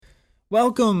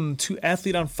Welcome to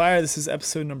Athlete on Fire. This is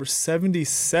episode number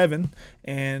 77,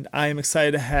 and I am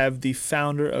excited to have the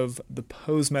founder of the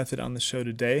Pose Method on the show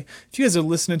today. If you guys are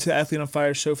listening to the Athlete on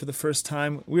Fire show for the first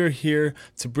time, we are here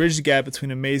to bridge the gap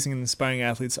between amazing and inspiring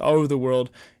athletes all over the world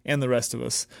and the rest of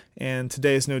us. And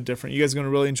today is no different. You guys are going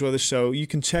to really enjoy the show. You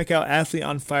can check out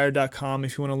athleteonfire.com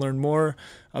if you want to learn more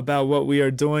about what we are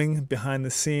doing behind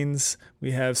the scenes.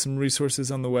 We have some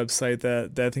resources on the website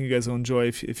that I think you guys will enjoy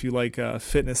if you like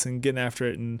fitness and getting after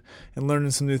it and learning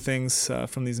some new things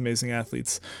from these amazing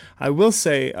athletes. I will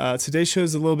say today's show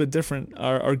is a little bit different.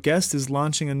 Our guest is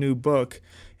launching a new book,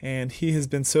 and he has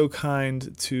been so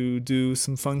kind to do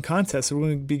some fun contests. So we're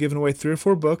going to be giving away 3 or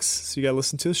 4 books, so you got to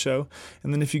listen to the show.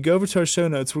 And then if you go over to our show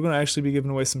notes, we're going to actually be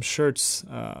giving away some shirts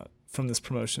from this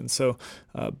promotion. So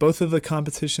both of the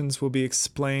competitions will be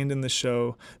explained in the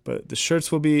show, but the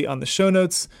shirts will be on the show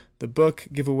notes. The book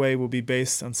giveaway will be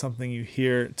based on something you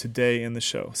hear today in the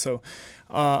show. So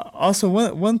also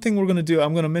one thing we're going to do,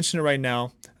 I'm going to mention it right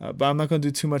now, but I'm not going to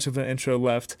do too much of an intro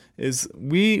left, is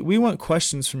we want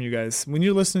questions from you guys. When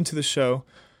you're listening to the show,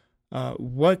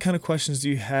 what kind of questions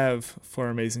do you have for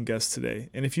our amazing guests today?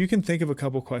 And if you can think of a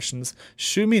couple questions,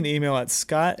 shoot me an email at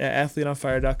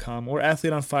scott@athleteonfire.com or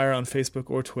Athlete on Fire on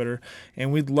Facebook or Twitter,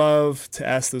 and we'd love to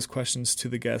ask those questions to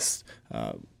the guests.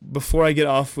 Before I get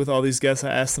off with all these guests,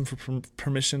 I asked them for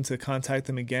permission to contact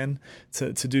them again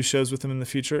to do shows with them in the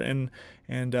future, and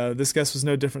this guest was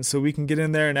no different. So we can get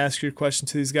in there and ask your question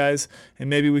to these guys, and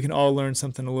maybe we can all learn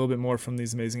something a little bit more from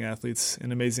these amazing athletes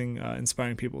and amazing,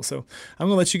 inspiring people. So I'm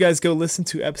going to let you guys go listen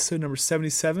to episode number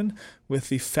 77 with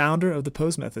the founder of the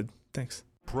Pose Method. Thanks.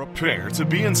 Prepare to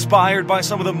be inspired by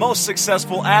some of the most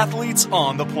successful athletes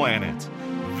on the planet.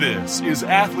 This is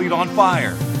Athlete on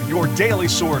Fire, your daily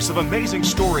source of amazing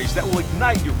stories that will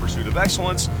ignite your pursuit of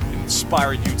excellence and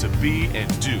inspire you to be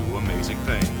and do amazing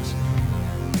things.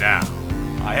 Now,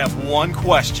 I have one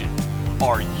question.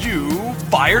 Are you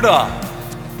fired up?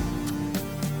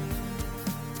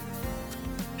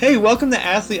 Hey, welcome to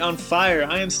Athlete on Fire.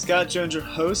 I am Scott Jones, your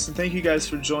host, and thank you guys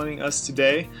for joining us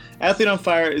today. Athlete on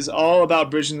Fire is all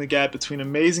about bridging the gap between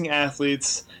amazing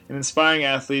athletes and inspiring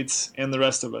athletes and the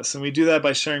rest of us. And we do that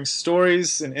by sharing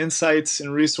stories and insights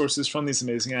and resources from these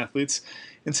amazing athletes.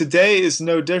 And today is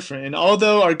no different. And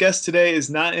although our guest today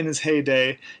is not in his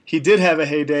heyday, he did have a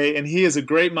heyday, and he is a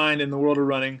great mind in the world of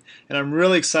running. And I'm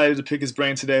really excited to pick his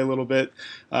brain today a little bit.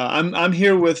 I'm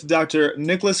here with Dr.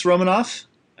 Nicholas Romanov.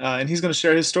 And he's going to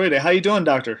share his story today. How you doing,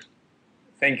 Doctor?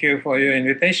 Thank you for your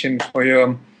invitation, for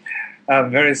your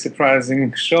very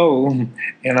surprising show.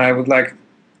 And I would like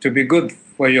to be good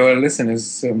for your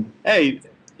listeners. Hey,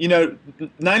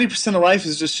 90% of life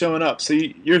is just showing up. So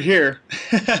you're here.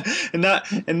 and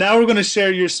now we're going to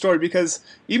share your story, because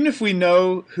even if we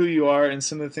know who you are and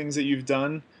some of the things that you've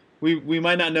done, we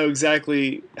might not know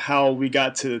exactly how we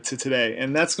got to today.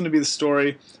 And that's going to be the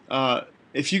story.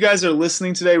 If you guys are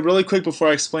listening today, really quick before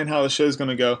I explain how the show is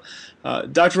going to go,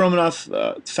 Dr.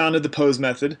 Romanov founded the Pose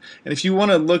Method, and if you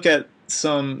want to look at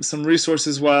some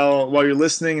resources while you're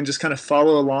listening and just kind of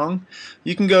follow along,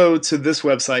 you can go to this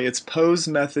website. It's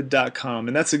posemethod.com,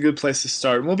 and that's a good place to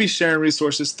start. And we'll be sharing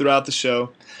resources throughout the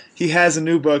show. He has a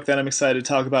new book that I'm excited to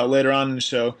talk about later on in the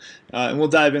show, and we'll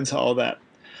dive into all that.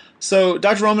 So,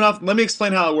 Dr. Romanov, let me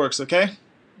explain how it works, okay?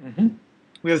 Mm-hmm.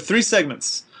 We have 3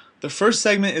 segments. The first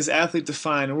segment is Athlete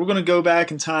Defined, and we're going to go back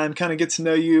in time, kind of get to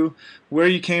know you, where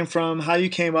you came from, how you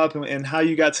came up, and how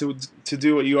you got to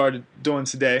do what you are doing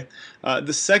today.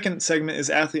 The second segment is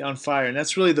Athlete on Fire, and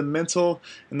that's really the mental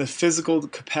and the physical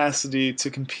capacity to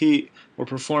compete or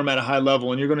perform at a high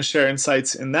level, and you're going to share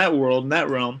insights in that world, in that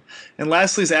realm. And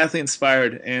lastly is Athlete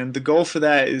Inspired, and the goal for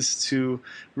that is to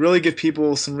really give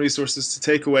people some resources to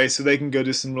take away so they can go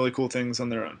do some really cool things on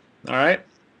their own. All right?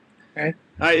 Okay.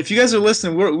 All right, if you guys are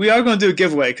listening, we are going to do a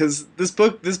giveaway, because this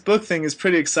book thing is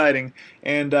pretty exciting.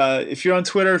 And if you're on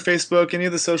Twitter, Facebook, any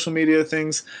of the social media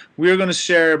things, we are going to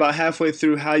share about halfway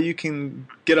through how you can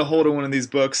get a hold of one of these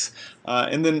books.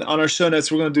 And then on our show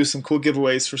notes, we're going to do some cool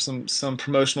giveaways for some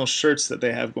promotional shirts that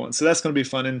they have going. So that's going to be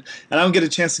fun. And I don't get a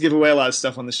chance to give away a lot of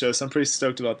stuff on the show, so I'm pretty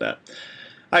stoked about that.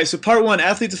 All right, so part 1,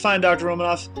 Athlete Defined, Dr.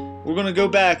 Romanov. We're going to go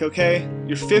back, okay?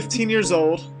 You're 15 years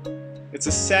old. It's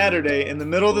a Saturday in the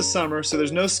middle of the summer, so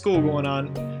there's no school going on.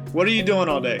 What are you doing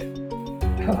all day?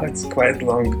 Oh, it's quite a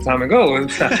long time ago.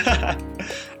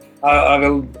 I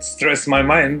will stress my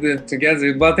mind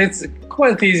together, but it's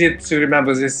quite easy to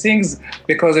remember these things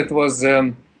because it was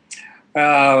a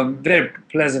very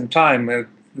pleasant time at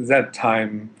that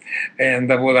time. And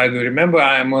what I do remember,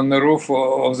 I'm on the roof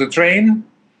of the train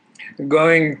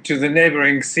going to the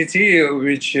neighboring city,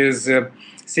 which is a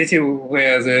city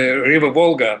where the river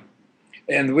Volga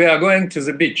and we are going to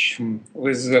the beach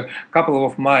with a couple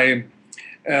of my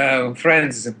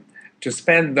friends to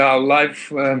spend our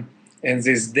life in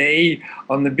this day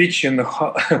on the beach in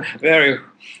the very,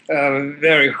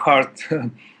 very heart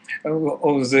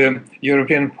of the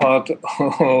European part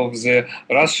of the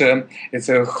Russia. It's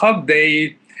a hot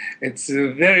day. It's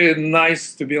very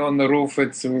nice to be on the roof.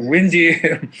 It's windy.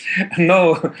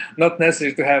 No, not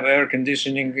necessary to have air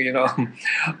conditioning,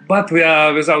 But we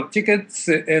are without tickets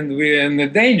and we're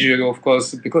in danger, of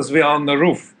course, because we are on the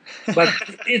roof. But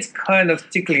it's kind of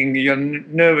tickling your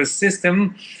nervous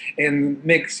system and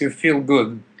makes you feel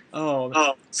good.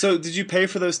 Oh, so did you pay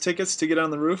for those tickets to get on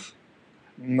the roof?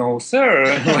 No, sir.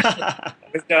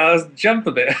 Just jump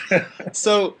there.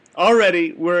 So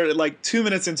already we're like 2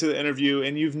 minutes into the interview,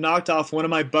 and you've knocked off one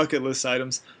of my bucket list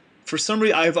items. For some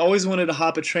reason, I've always wanted to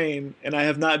hop a train, and I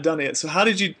have not done it. So how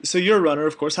did you? So you're a runner,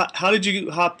 of course. How did you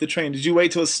hop the train? Did you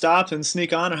wait till it stopped and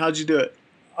sneak on, or how did you do it?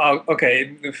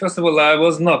 Okay. First of all, I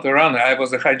was not a runner. I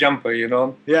was a high jumper.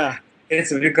 Yeah.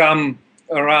 It's become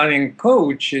a running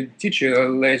coach, a teacher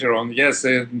later on. Yes,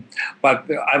 but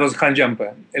I was high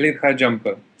jumper, elite high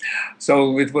jumper.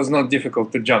 So it was not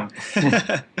difficult to jump.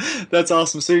 That's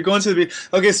awesome. So you're going to the beach.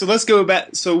 Okay, so let's go back.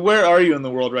 So where are you in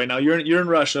the world right now? You're in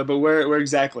Russia, but where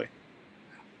exactly?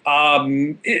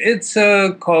 It's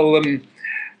called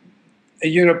a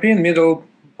European middle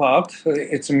part.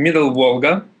 It's middle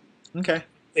Volga. Okay.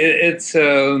 It's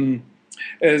a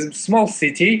small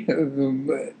city.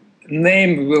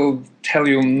 Name will tell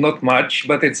you not much,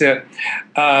 but it's a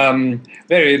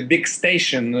very big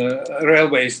station,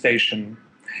 railway station.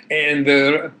 And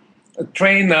the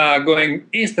train going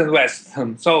east and west.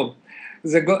 So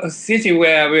the city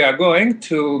where we are going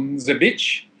to the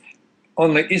beach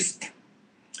on the east,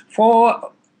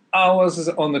 4 hours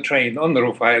on the train, on the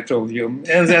roof, I told you.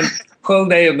 And then whole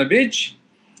day on the beach,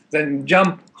 then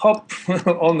jump, hop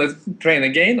on the train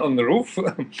again on the roof.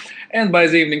 And by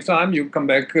the evening time, you come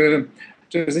back to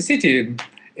the city.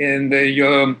 And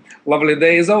your lovely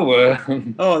day is over.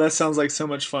 Oh, that sounds like so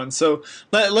much fun. So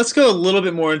let's go a little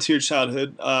bit more into your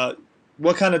childhood.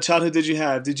 What kind of childhood did you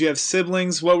have? Did you have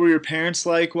siblings? What were your parents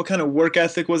like? What kind of work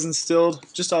ethic was instilled?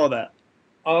 Just all of that.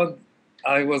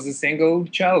 I was a single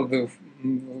child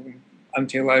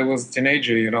until I was a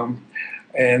teenager,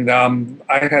 And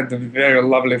I had a very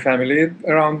lovely family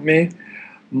around me.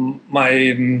 My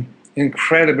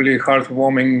incredibly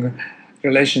heartwarming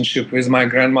relationship with my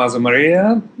grandmother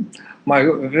Maria, my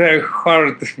very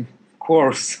hard,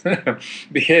 coarse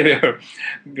behavior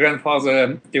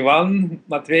grandfather Ivan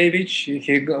Matveyevich.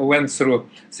 He went through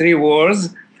 3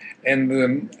 wars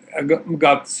and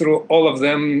got through all of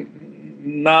them,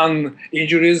 none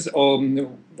injuries or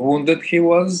wounded he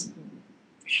was.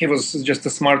 He was just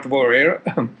a smart warrior.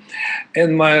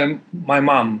 And my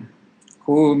mom,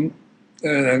 who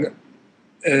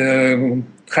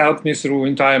helped me through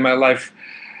entire my life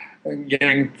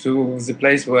getting to the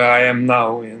place where I am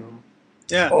now.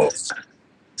 Yeah. Oh.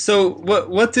 So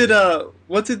what did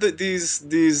these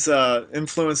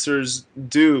influencers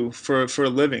do for a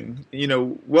living?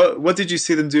 What did you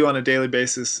see them do on a daily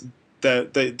basis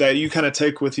that you kind of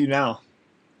take with you now?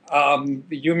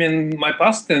 You mean my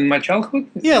past and my childhood?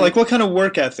 Yeah, like what kind of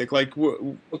work ethic? Like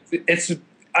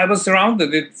I was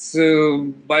surrounded. It's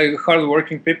by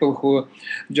hardworking people who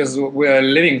just were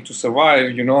living to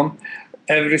survive,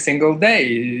 every single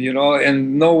day,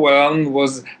 and no one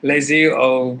was lazy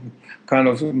or kind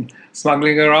of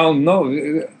smuggling around. No,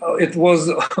 it was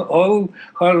all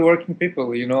hardworking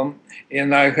people,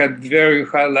 and I had very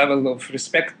high level of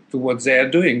respect to what they are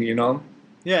doing,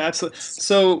 Yeah, absolutely.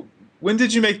 So when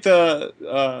did you make the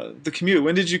commute?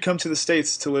 When did you come to the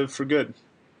States to live for good?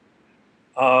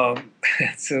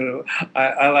 So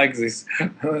I like this,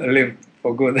 live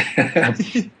for good.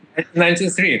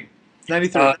 1993.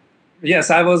 93.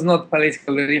 Yes, I was not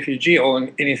political refugee or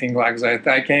anything like that.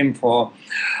 I came for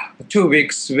 2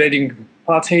 weeks wedding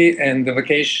party and the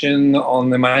vacation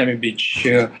on the Miami Beach.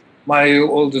 My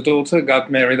older daughter got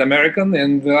married American,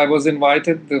 and I was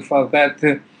invited for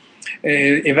that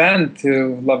event,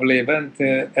 lovely event,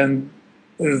 and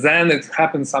then it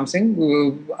happened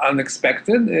something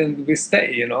unexpected, and we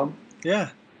stay, Yeah.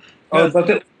 But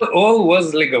it all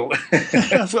was legal.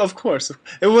 Of course.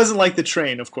 It wasn't like the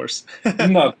train, of course.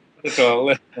 Not at all.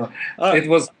 It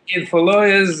was kid for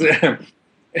lawyers.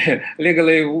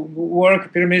 Legally,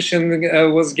 work permission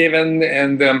was given,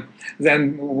 and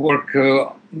then work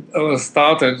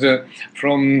started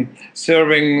from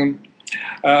serving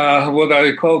what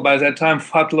I call by that time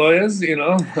fat lawyers,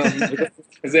 because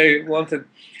they wanted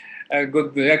a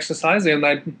good exercise, and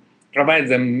I provide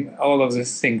them all of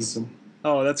these things.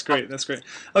 Oh, that's great. That's great.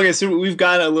 Okay, so we've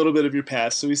got a little bit of your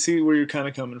past, so we see where you're kind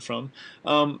of coming from.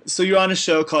 So you're on a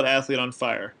show called Athlete on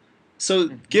Fire. So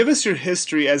give us your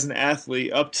history as an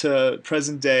athlete up to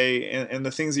present day and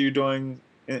the things that you're doing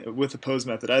with the pose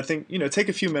method. I think, take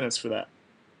a few minutes for that.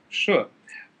 Sure.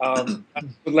 I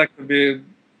would like to be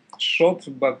short,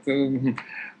 but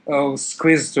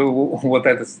squeeze to what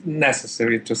is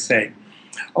necessary to say.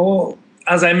 Oh,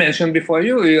 as I mentioned before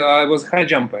you, I was a high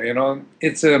jumper.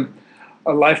 It's a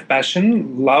life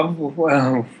passion, love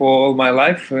for all my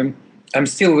life. I'm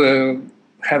still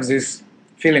have this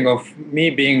feeling of me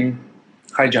being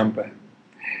high jumper,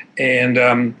 and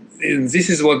this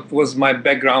is what was my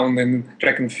background in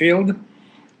track and field.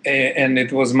 And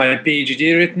it was my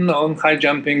PhD written on high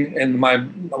jumping, and my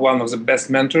one of the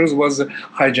best mentors was a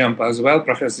high jumper as well,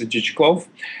 Professor Jichkov.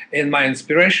 And my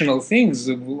inspirational things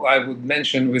I would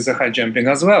mention with the high jumping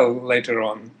as well later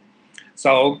on.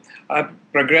 So I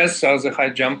progressed as a high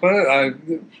jumper.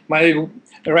 My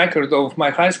record of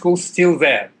my high school still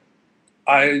there.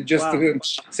 I just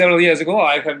several years ago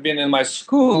I have been in my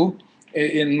school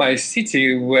in my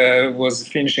city where I was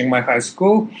finishing my high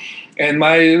school, and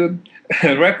my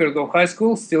record of high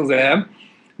school still there.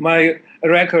 My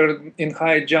record in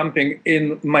high jumping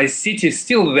in my city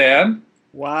still there.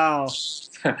 Wow.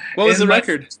 What was the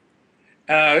record?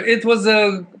 It was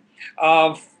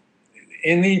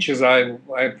in inches. I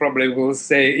probably will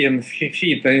say in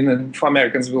feet. For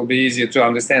Americans, it will be easier to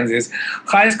understand this.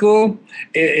 High school,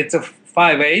 it's a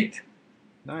 5'8".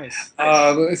 Nice.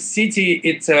 City,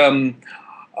 it's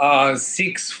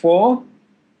 6'4".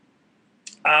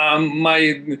 My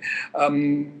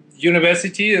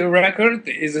university record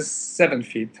is 7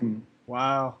 feet.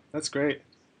 Wow, that's great.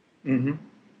 Mm-hmm.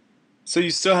 So you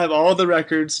still have all the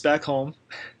records back home.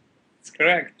 That's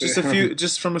correct.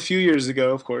 Just from a few years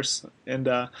ago, of course. And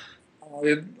oh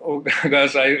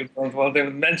gosh, I don't want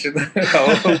to mention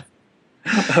how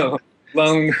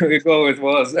long ago it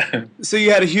was. So you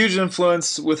had a huge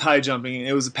influence with high jumping.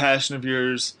 It was a passion of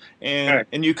yours,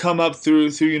 and you come up through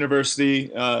university.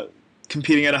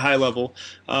 Competing at a high level.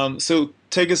 So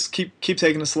keep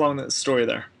taking us along that story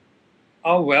there.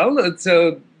 Oh, well,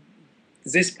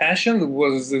 this passion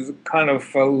was kind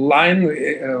of a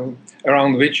line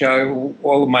around which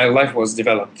all my life was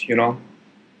developed,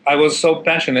 I was so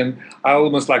passionate, I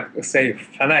almost say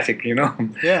fanatic,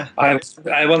 Yeah. I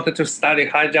wanted to study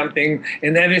high jumping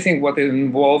and everything what it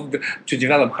involved to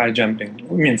develop high jumping.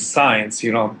 I mean science,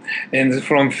 And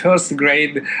from first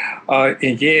grade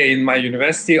year in my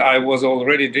university, I was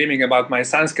already dreaming about my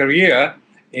science career.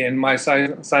 And my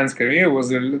science career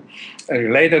was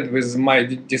related with my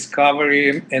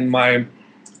discovery and my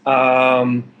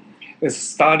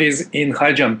studies in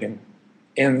high jumping.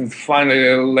 And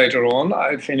finally, later on,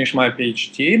 I finished my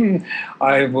PhD.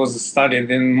 I was studied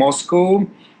in Moscow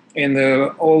in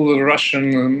the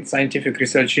All-Russian Scientific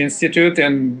Research Institute,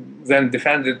 and then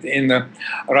defended in the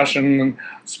Russian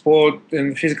Sport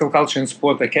and Physical Culture and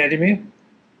Sport Academy,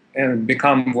 and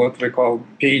become what we call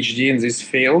PhD in this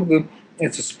field.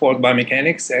 It's a sport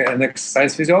biomechanics and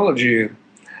exercise physiology.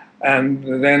 And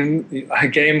then I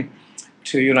came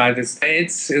to United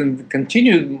States and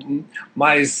continued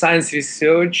my science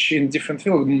research in different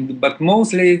fields, but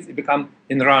mostly it became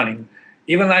in running.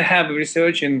 Even I have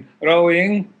research in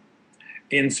rowing,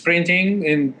 in sprinting,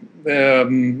 in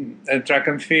track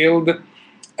and field,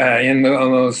 in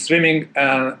swimming,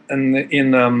 and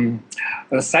in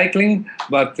cycling.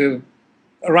 But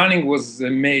running was a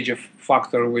major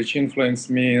factor which influenced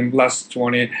me in the last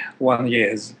 21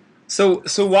 years. So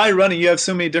why running? You have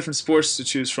so many different sports to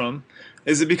choose from.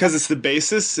 Is it because it's the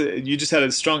basis? You just had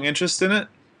a strong interest in it?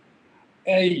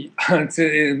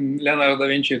 Leonardo da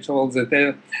Vinci told that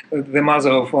the mother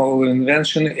of all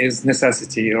invention is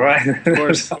necessity, right? Of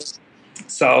course.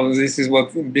 So this is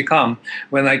what become.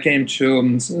 When I came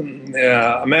to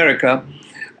America,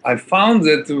 I found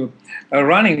that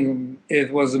running,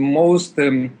 it was the most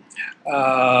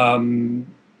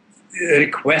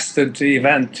requested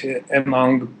event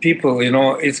among people.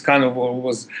 It's kind of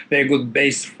was very good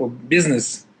base for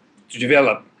business to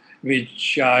develop,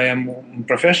 which I am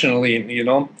professionally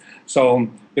in. So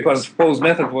because pose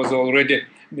method was already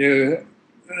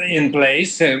in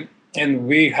place, and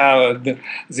we had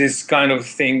this kind of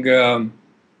thing,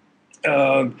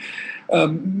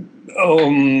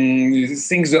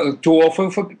 things to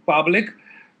offer for the public.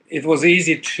 It was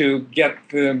easy to get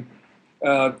to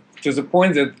the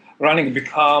point that running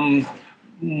become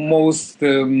most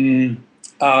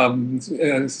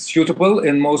suitable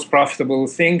and most profitable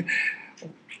thing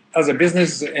as a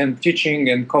business and teaching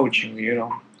and coaching,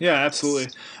 Yeah,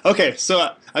 absolutely. Okay,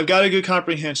 so I've got a good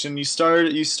comprehension. You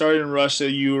started in Russia.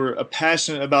 You were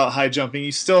passionate about high jumping.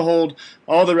 You still hold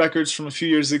all the records from a few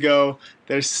years ago.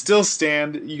 They still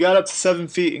stand. You got up to 7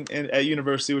 feet at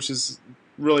university, which is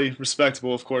really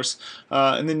respectable, of course.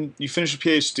 And then you finished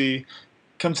your PhD.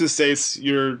 Come to the States.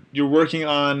 You're working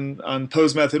on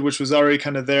pose method, which was already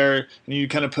kind of there, and you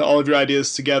kind of put all of your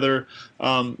ideas together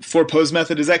for pose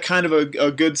method. Is that kind of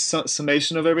a good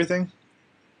summation of everything?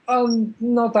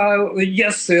 Not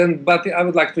yes, but I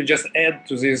would like to just add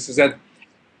to this that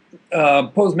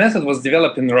pose method was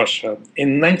developed in Russia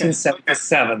in Okay.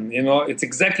 1977. It's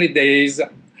exactly days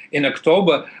in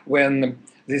October when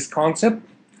this concept,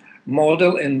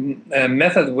 model, and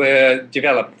method were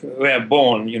developed, were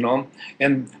born.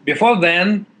 And before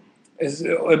then,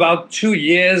 about 2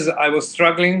 years, I was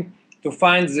struggling to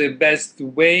find the best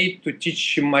way to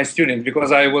teach my students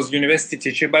because I was university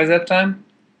teacher by that time.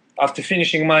 After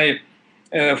finishing my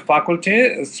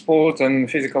faculty, sport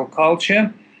and physical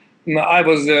culture, I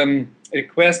was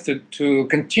requested to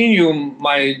continue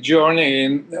my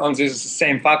journey on this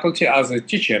same faculty as a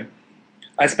teacher.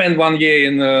 I spent 1 year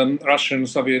in the Russian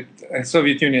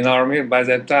Soviet Union Army by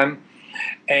that time,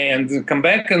 and come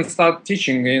back and start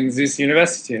teaching in this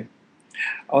university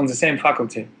on the same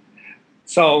faculty.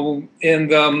 So,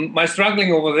 my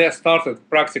struggling over there started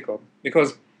practical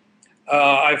because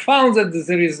I found that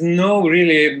there is no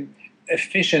really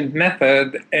efficient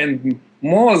method, and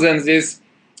more than this,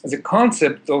 the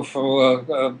concept of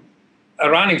a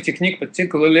running technique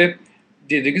particularly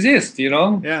did exist.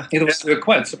 Yeah. It was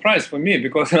quite a surprise for me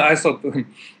because I thought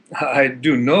I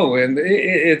do know, and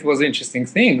it was an interesting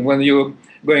thing when you're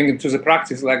going into the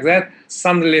practice like that.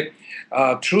 Suddenly,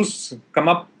 truths come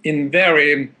up in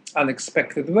very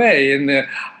unexpected way, and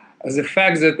the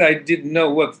fact that I didn't know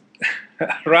what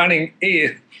running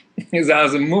is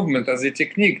as a movement, as a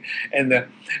technique, and the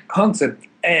concept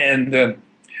and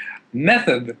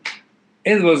method,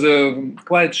 it was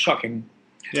quite shocking.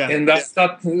 Yeah. And I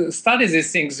studied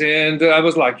these things, and I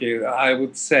was lucky, I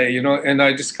would say, and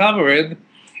I discovered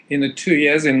in the 2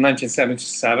 years in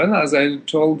 1977, as I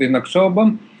told in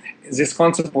October, this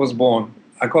concept was born.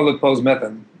 I call it pose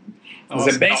method.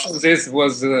 Awesome. The base of this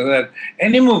was that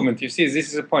any movement, you see, this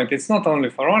is the point. It's not only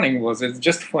for running, it's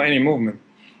just for any movement.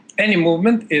 Any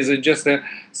movement is just a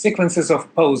sequences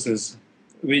of poses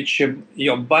which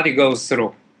your body goes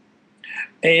through.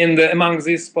 And among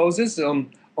these poses,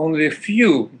 only a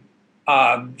few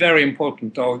are very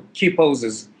important or key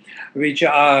poses, which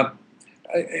are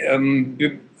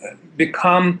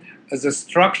become the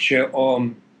structure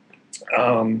or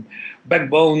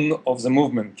backbone of the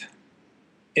movement.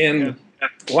 And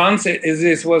once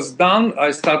this was done,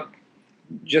 I start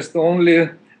just only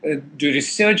do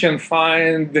research and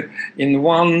find in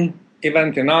one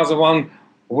event, another one,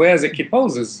 where the key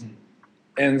poses.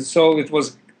 And so it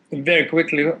was very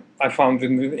quickly, I found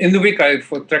in the week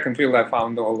for track and field, I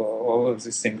found all of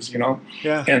these things,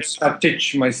 Yeah. and I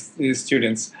teach my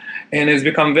students. And it's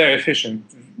become very efficient.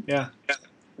 Yeah.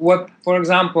 For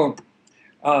example,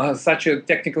 such a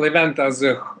technical event as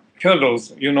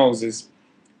hurdles, this.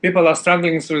 People are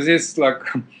struggling through this like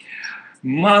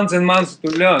months and months to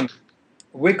learn.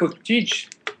 We could teach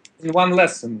in one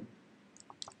lesson.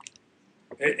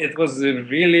 It was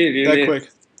really That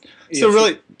quick. So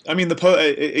really, I mean,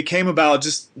 it came about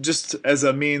just as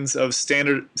a means of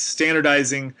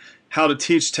standardizing how to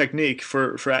teach technique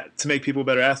to make people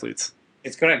better athletes.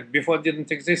 It's correct. Before it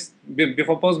didn't exist.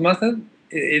 Before pose method,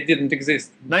 it didn't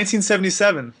exist.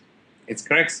 1977. It's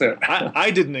correct, sir. I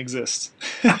didn't exist.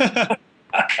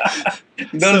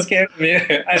 Don't scare me.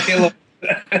 I feel.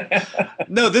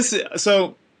 No,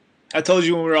 so I told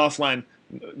you when we were offline,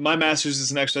 my master's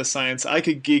is in exercise science. I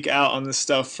could geek out on this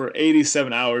stuff for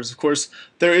 87 hours. Of course,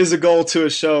 there is a goal to a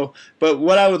show, but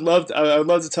what I would love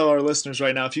to tell our listeners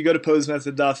right now, if you go to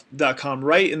posemethod.com,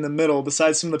 right in the middle,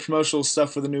 besides some of the promotional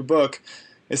stuff for the new book,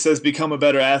 it says become a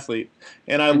better athlete.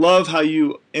 And I love how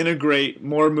you integrate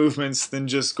more movements than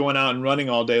just going out and running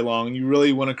all day long. You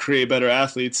really want to create better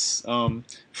athletes from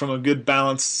a good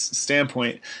balance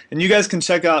standpoint. And you guys can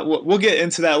check out, we'll get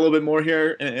into that a little bit more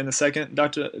here in a second,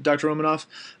 Dr. Romanov.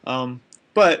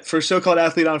 But for a show called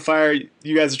Athlete on Fire,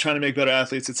 you guys are trying to make better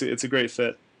athletes. It's a great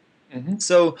fit. Mm-hmm.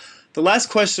 So the last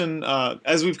question,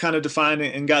 as we've kind of defined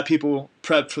and got people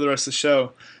prepped for the rest of the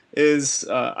show, is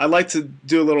I like to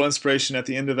do a little inspiration at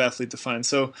the end of Athlete Defined.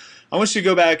 So I want you to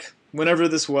go back whenever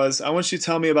this was. I want you to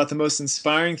tell me about the most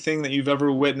inspiring thing that you've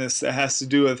ever witnessed that has to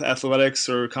do with athletics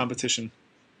or competition.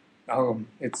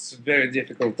 It's very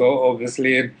difficult,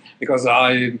 obviously, because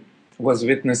I was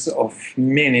witness of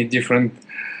many different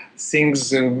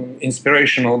things,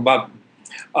 inspirational. But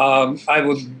I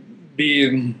would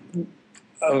be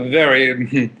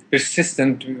very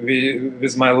persistent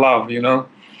with my love,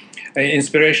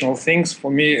 inspirational things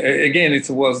for me. Again, it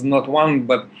was not one,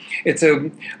 but it's a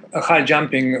high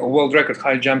jumping, world record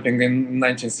high jumping in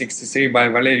 1963 by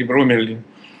Valery Brumel,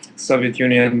 Soviet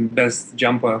Union best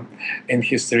jumper in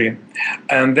history.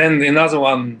 And then another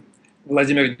one,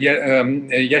 Vladimir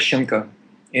Yashchenko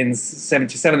in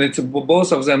 77. It's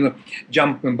both of them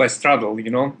jump by straddle,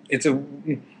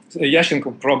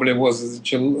 Yashchenko probably was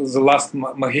the last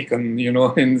Mohican,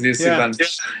 in this event,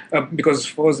 because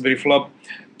Forsberry flop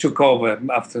took over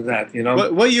after that,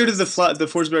 What year did the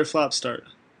Forsberry flop start?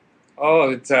 Oh,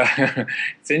 it's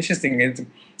it's interesting.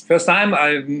 First time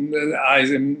I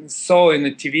saw in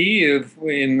the TV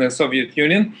in the Soviet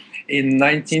Union in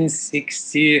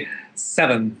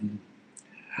 1967.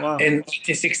 Wow. In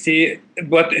 1960,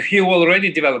 but he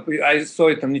already developed. I saw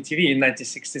it on the TV in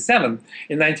 1967.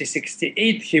 In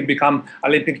 1968, he became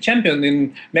Olympic champion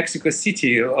in Mexico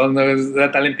City on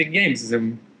that Olympic Games,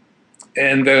 and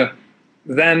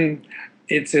then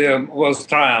it was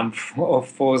triumph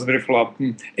of Forsberry flop.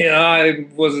 I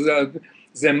was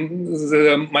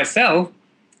myself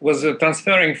was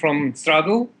transferring from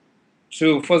straddle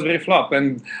to Forsberry flop,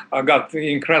 and I got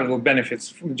incredible benefits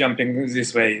from jumping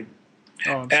this way.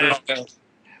 Oh,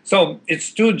 so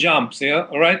it's two jumps,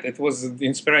 right? It was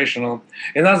inspirational.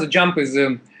 Another jump is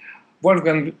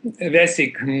Wolfgang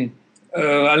Vesik,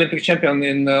 Olympic champion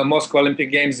in Moscow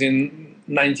Olympic Games in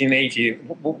 1980,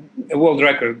 a world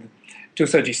record,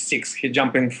 236. He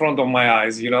jumped in front of my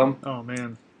eyes, Oh,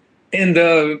 man. And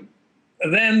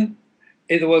then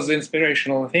it was an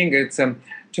inspirational thing. It's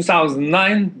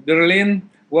 2009 Berlin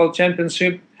World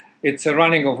Championship. It's a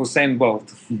running of Usain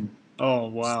Bolt. Oh,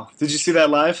 wow. Did you see that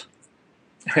live?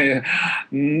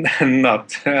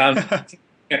 Not.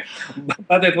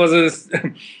 But it was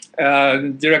a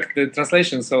direct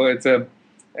translation, so it's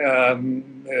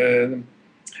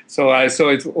so I saw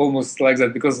it almost like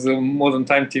that, because the modern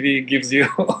time TV gives you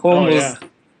almost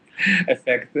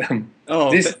effect.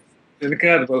 This is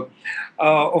incredible.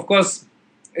 Of course,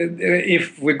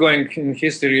 if we're going in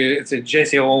history, it's a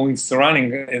Jesse Owens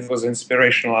running. It was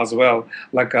inspirational as well,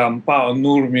 like Paul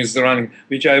Nurmi's running,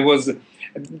 which I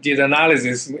did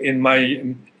analysis in my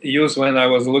youth when I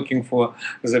was looking for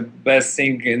the best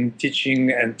thing in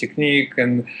teaching and technique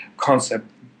and concept.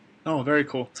 Oh, very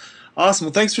cool. Awesome.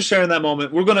 Well, thanks for sharing that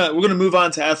moment. We're gonna move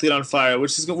on to Athlete on Fire,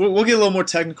 which is we'll get a little more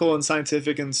technical and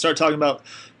scientific and start talking about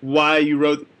why you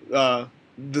wrote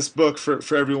this book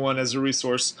for everyone as a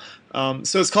resource.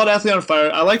 So it's called Athlete on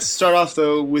Fire. I like to start off,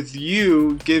 though, with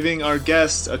you giving our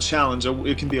guests a challenge.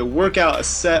 It can be a workout, a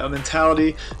set, a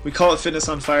mentality. We call it Fitness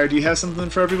on Fire. Do you have something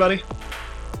for everybody?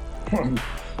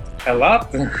 A lot.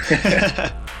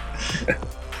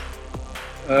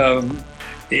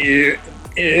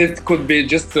 It could be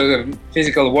just a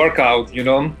physical workout,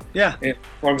 Yeah.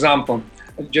 For example,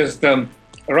 just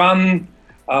run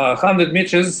 100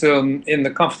 meters in a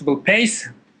comfortable pace,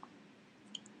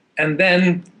 and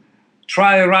then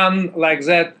try run like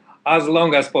that as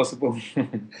long as possible.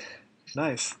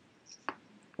 Nice.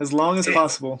 As long as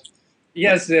possible.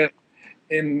 Yes,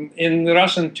 in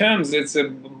Russian terms, it's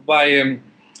by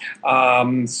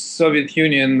Soviet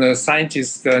Union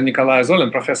scientist Nikolai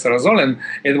Zolin, Professor Zolin.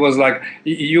 It was like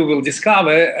you will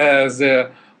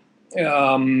discover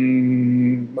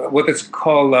what it's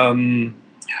called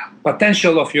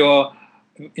potential of your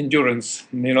endurance,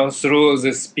 through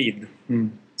the speed.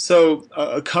 So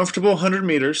a comfortable 100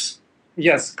 meters.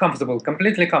 Yes, comfortable,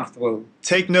 completely comfortable.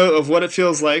 Take note of what it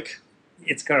feels like.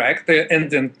 It's correct. And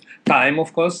then time,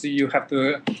 of course, you have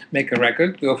to make a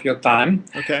record of your time.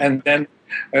 Okay. And then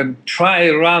try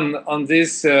run on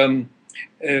this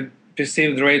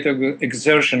perceived rate of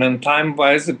exertion and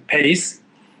time-wise pace.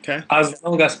 Okay. As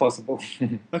long as possible.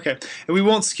 Okay. And we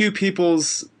won't skew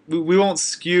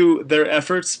their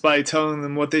efforts by telling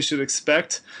them what they should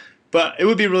expect. But it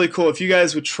would be really cool if you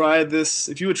guys would try this.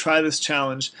 If you would try this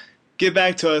challenge, get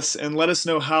back to us and let us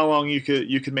know how long you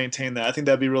could maintain that. I think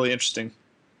that'd be really interesting.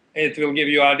 It will give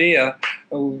you an idea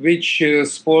which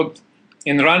sport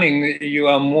in running you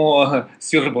are more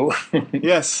suitable.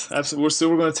 Yes, absolutely.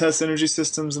 We're going to test energy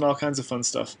systems and all kinds of fun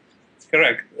stuff.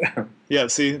 Correct. Yeah.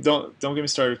 See, don't get me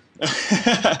started.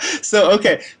 So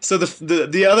okay. So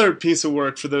the other piece of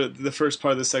work for the first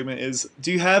part of this segment is: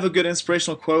 do you have a good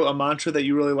inspirational quote, a mantra that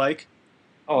you really like?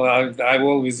 Oh, I've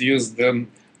always used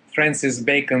Francis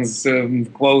Bacon's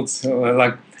quotes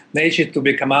like "Nature to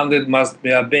be commanded must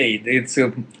be obeyed." It's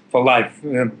for life.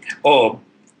 Or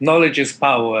knowledge is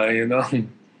power.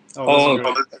 Oh,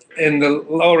 or in the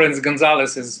Lawrence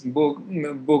Gonzalez's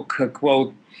book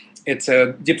quote, it's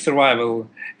a deep survival.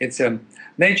 It's a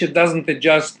nature doesn't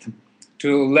adjust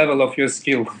to level of your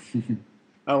skill.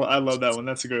 I love that one.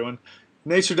 That's a great one.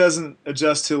 Nature doesn't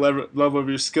adjust to level of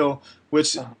your skill,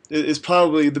 which is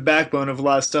probably the backbone of a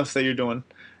lot of stuff that you're doing.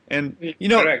 And,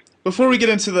 Correct. before we get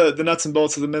into the nuts and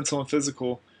bolts of the mental and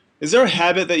physical, is there a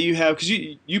habit that you have? Because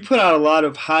you put out a lot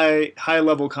of high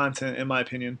level content, in my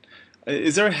opinion.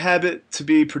 Is there a habit to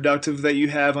be productive that you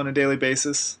have on a daily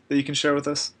basis that you can share with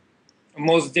us?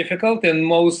 Most difficult and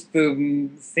most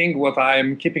thing what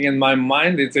I'm keeping in my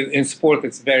mind, it's in sport,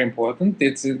 it's very important.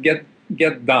 It's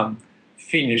get done,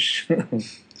 finish.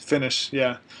 Finish,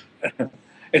 yeah.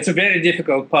 It's a very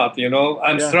difficult part,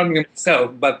 I'm struggling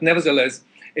myself, but nevertheless,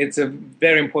 it's a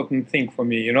very important thing for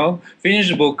me, Finish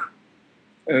the book,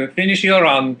 finish your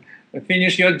run,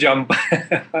 finish your jump,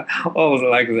 all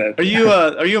like that.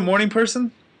 Are you a morning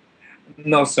person?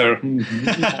 No, sir.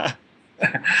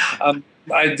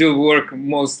 I do work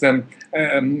most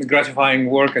gratifying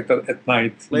work at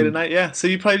night. Late at night, yeah. So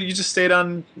you just stayed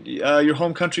on your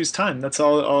home country's time. That's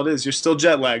all it is. You're still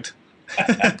jet lagged.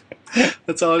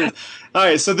 That's all it is. All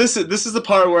right, so this is the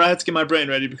part where I have to get my brain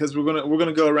ready because we're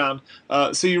gonna go around.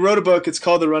 So you wrote a book. It's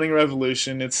called The Running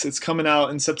Revolution. It's coming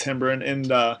out in September,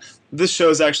 and this show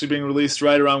is actually being released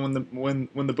right around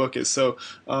when the book is. So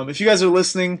if you guys are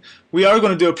listening, we are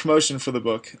going to do a promotion for the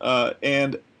book,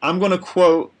 and I'm going to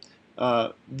quote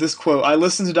this quote. I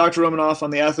listened to Dr. Romanov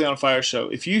on the Athlete on Fire show.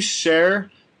 If you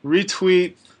share,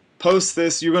 retweet, post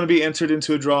this, you're going to be entered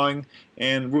into a drawing,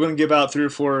 and we're going to give out 3 or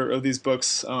 4 of these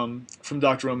books from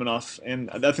Dr. Romanov, and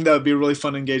I think that would be a really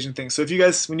fun, engaging thing. So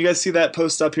when you guys see that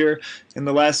post up here in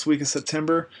the last week of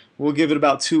September, we'll give it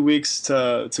about 2 weeks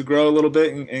to grow a little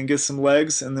bit and get some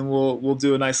legs, and then we'll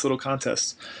do a nice little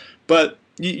contest. But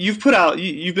you've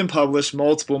been published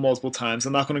multiple times.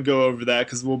 I'm not going to go over that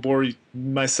because we'll bore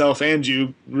myself and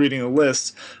you reading a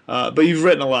list. But you've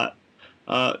written a lot.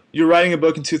 You're writing a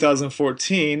book in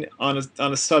 2014 on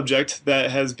a subject that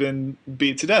has been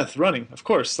beat to death, running. Of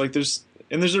course, there's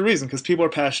a reason because people are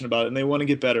passionate about it and they want to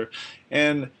get better.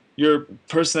 And you're a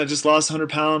person that just lost 100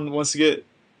 pounds wants to get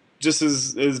just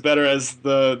as better as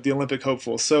the Olympic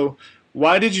hopeful. So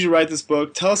why did you write this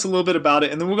book? Tell us a little bit about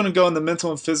it, and then we're going to go in the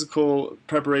mental and physical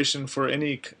preparation for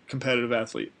any competitive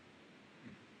athlete.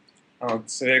 Oh,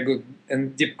 it's a very good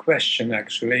and deep question,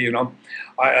 actually.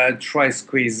 I try to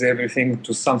squeeze everything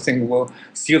to something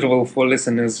suitable for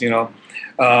listeners,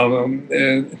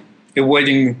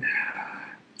 avoiding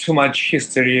too much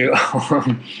history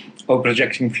or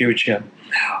projecting future.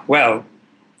 Well,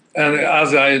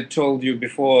 as I told you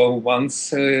before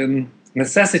once,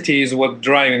 necessity is what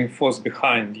driving force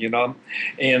behind,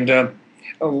 And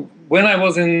when I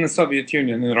was in the Soviet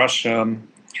Union, in Russia,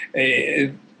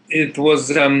 it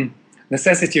was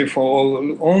necessity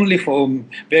only for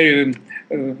very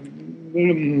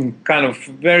kind of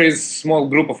very small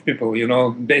group of people,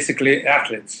 basically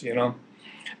athletes,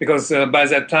 because by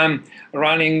that time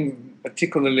running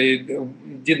particularly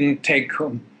didn't take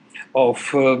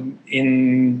off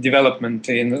in development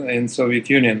in Soviet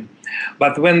Union.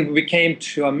 But when we came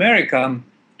to America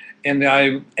and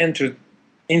I entered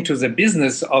into the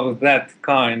business of that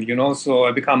kind, so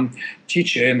I become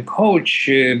teacher and coach,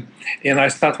 and I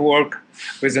start work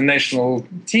with the national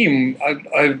team.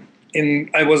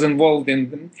 I was involved in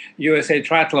the USA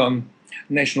Triathlon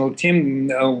national team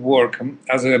work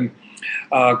as a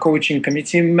coaching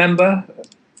committee member,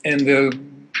 and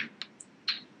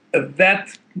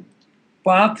that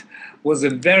part was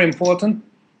very important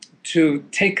to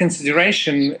take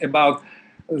consideration about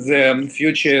the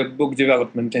future book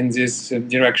development in this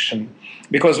direction.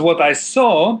 Because what I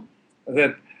saw,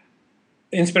 that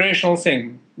inspirational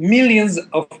thing, millions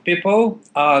of people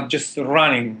are just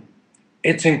running.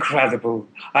 It's incredible.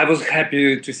 I was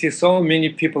happy to see so many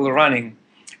people running.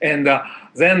 And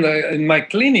then in my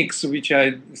clinics, which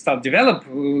I start develop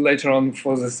later on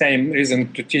for the same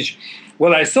reason to teach,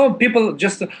 well, I saw people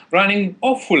just running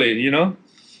awfully,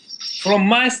 From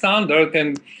my standard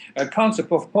and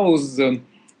concept of pose,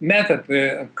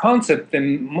 method, concept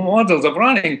and models of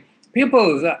running,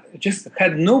 people just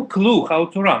had no clue how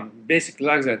to run, basically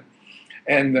like that.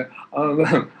 And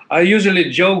I usually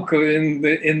joke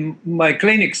in my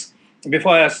clinics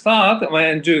before I start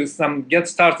and do some get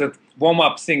started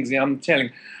warm-up things. I'm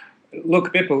telling,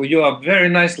 look, people, you are very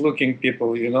nice looking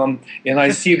people, and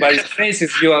I see by your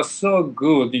faces you are so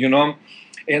good,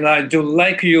 and I do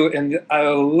like you and I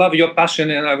love your passion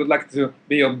and I would like to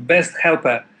be your best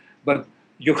helper, but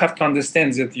you have to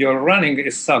understand that your running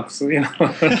sucks,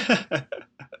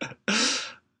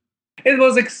 It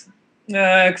was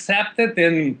accepted,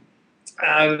 and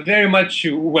Very much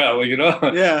well,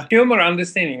 Yeah. humor,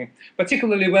 understanding.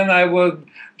 Particularly when I would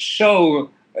show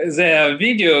their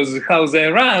videos how they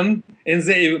run, and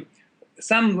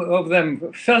some of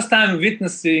them first time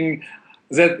witnessing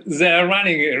that they're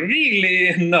running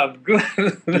really not good.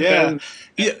 Yeah.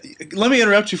 Yeah. Let me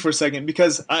interrupt you for a second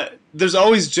because there's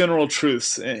always general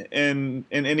truths in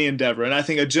any endeavor, and I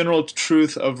think a general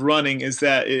truth of running is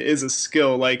that it is a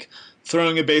skill. Like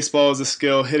throwing a baseball is a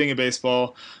skill, hitting a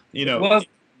baseball, It was,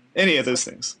 any of those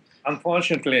things.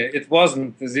 unfortunately, it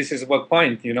wasn't. This is what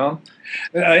point.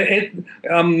 It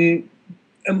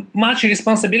much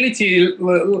responsibility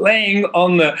laying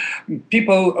on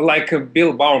people like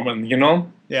Bill Bauman.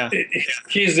 Yeah.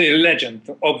 He's a legend,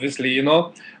 obviously.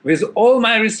 With all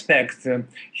my respect,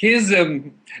 his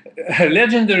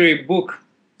legendary book,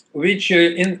 which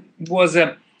was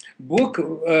a book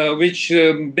which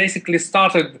basically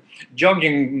started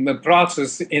jogging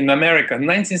process in America,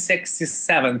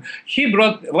 1967. He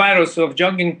brought virus of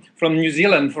jogging from New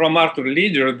Zealand, from Arthur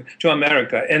Leader to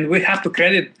America, and we have to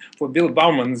credit for Bill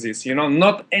Bauman this,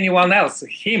 not anyone else,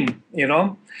 him.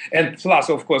 And plus,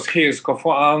 of course, he is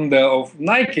co-founder of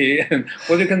Nike, and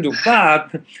what you can do.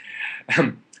 But,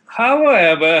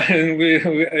 however,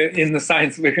 in the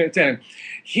science we can tell,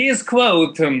 his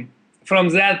quote from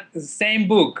that same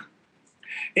book: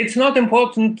 "It's not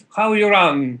important how you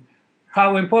run,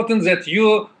 how important that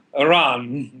you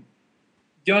run."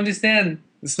 Do you understand?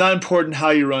 It's not important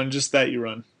how you run, just that you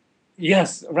run.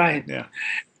 Yes, right. Yeah.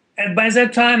 And by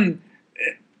that time,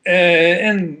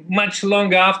 and much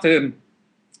longer after,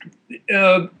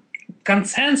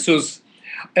 consensus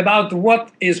about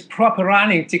what is proper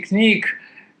running technique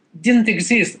didn't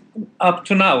exist up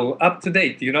to now, up to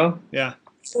date, Yeah.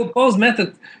 So pose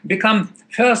method become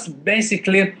first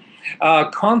basically a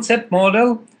concept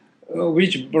model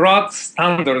which brought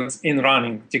standards in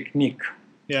running technique.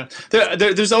 Yeah,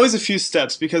 there's always a few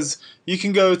steps because you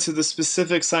can go to the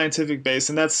specific scientific base,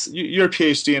 and that's your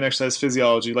PhD in exercise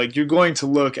physiology. Like you're going to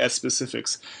look at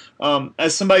specifics.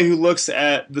 As somebody who looks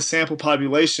at the sample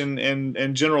population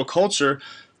and general culture,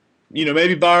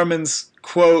 maybe Bowerman's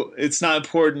quote, "It's not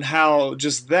important how,"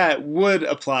 just that would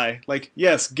apply. Like,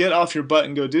 yes, get off your butt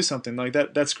and go do something like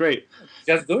that. That's great.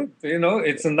 Just do it.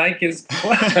 It's a Nike's.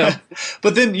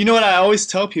 But then, you know what I always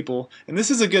tell people, and this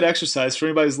is a good exercise for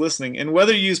anybody who's listening, and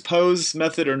whether you use pose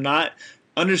method or not,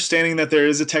 understanding that there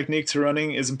is a technique to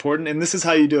running is important, and this is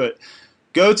how you do it.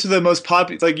 Go to the most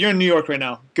popular, like you're in New York right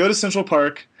now, go to Central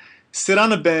Park, sit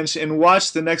on a bench, and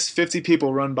watch the next 50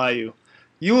 people run by you.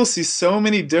 You will see so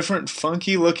many different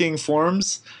funky looking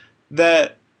forms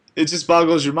that it just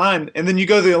boggles your mind. And then you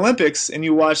go to the Olympics and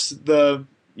you watch the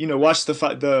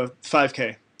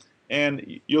 5K,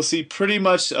 and you'll see pretty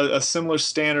much a similar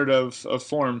standard of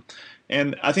form.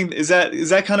 And I think is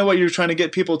that kind of what you're trying to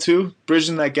get people to,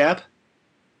 bridging that gap?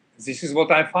 This is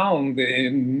what I found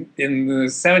in the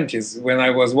 70s when I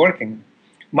was working.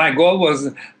 My goal was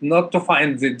not to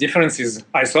find the differences.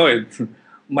 I saw it.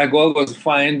 My goal was to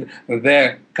find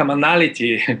the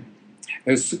commonality,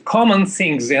 common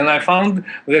things. And I found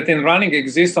that in running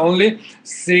exists only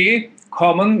 3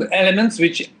 common elements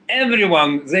which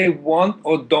everyone, they want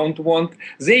or don't want.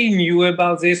 They knew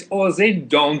about this or they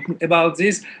don't about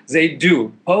this. They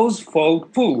do. Pose,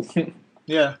 fold, pull.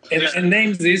 Yeah. And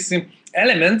name these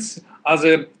elements as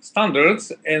a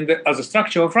standards and as a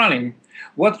structure of running.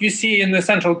 What you see in the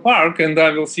Central Park, and I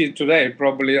will see it today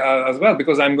probably as well,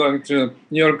 because I'm going to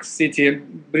New York City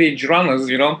Bridge Runners,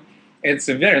 It's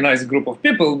a very nice group of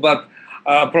people, but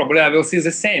probably I will see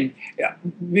the same,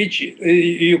 which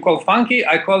you call funky.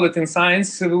 I call it in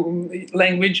science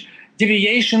language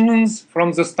deviations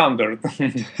from the standard.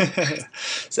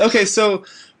 Okay, so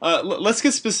let's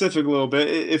get specific a little bit.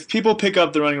 If people pick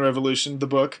up The Running Revolution, the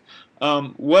book,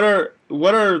 what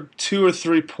are 2 or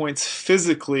 3 points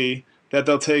physically that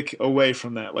they'll take away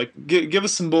from that? Like, give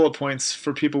us some bullet points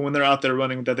for people when they're out there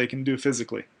running that they can do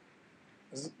physically.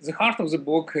 The heart of the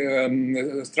book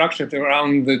structured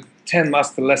around the 10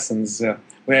 master lessons,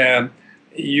 where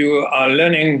you are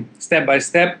learning step by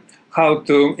step how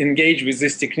to engage with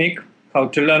this technique, how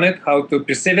to learn it, how to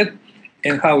perceive it,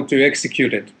 and how to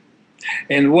execute it.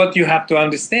 And what you have to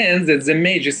understand that the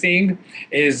major thing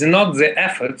is not the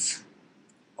efforts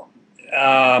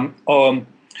or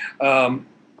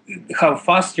how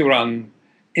fast you run.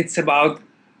 It's about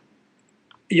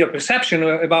your perception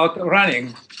about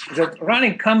running. That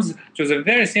running comes to the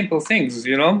very simple things,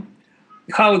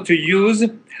 how to use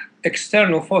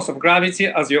external force of gravity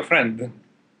as your friend.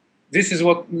 This is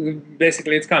what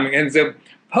basically it's coming. And the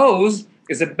pose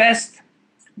is the best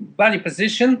body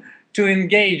position to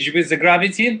engage with the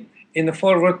gravity in a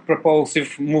forward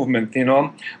propulsive movement.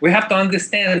 We have to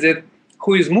understand that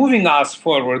who is moving us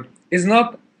forward is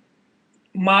not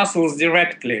muscles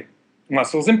directly.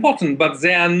 Muscles important, but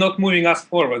they are not moving us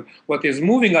forward. What is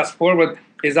moving us forward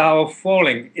is our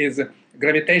falling, is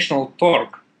gravitational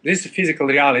torque. This is physical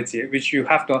reality, which you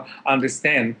have to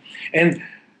understand. And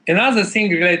another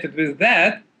thing related with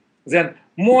that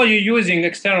more you're using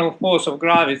external force of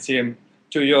gravity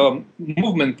to your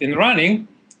movement in running,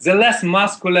 the less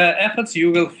muscular efforts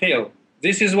you will feel.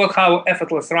 This is how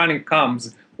effortless running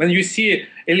comes. When you see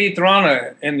elite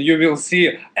runner and you will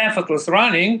see effortless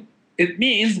running, it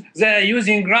means they're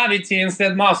using gravity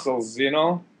instead muscles,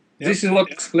 Yep. This is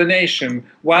what explanation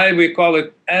why we call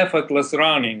it effortless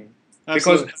running.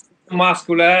 Absolutely. Because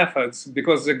muscular efforts,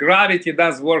 because the gravity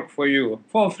does work for you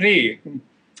for free.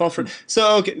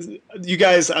 So, okay, you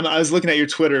guys, I was looking at your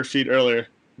Twitter feed earlier,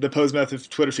 the Pose Method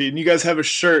Twitter feed, and you guys have a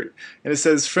shirt, and it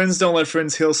says, "Friends don't let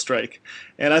friends heel strike."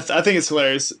 And I think it's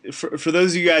hilarious. For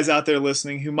those of you guys out there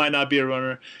listening who might not be a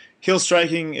runner, heel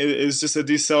striking is just a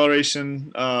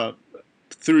deceleration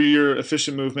through your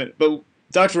efficient movement. But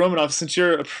Dr. Romanov, since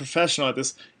you're a professional at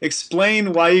this,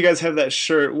 explain why you guys have that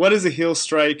shirt. What is a heel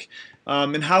strike,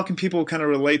 and how can people kind of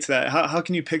relate to that? How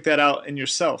can you pick that out in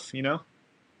yourself,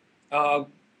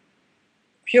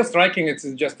 Heel striking, it's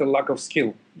just a lack of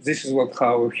skill. This is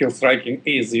how heel striking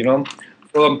is,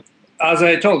 as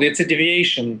I told you, it's a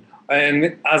deviation.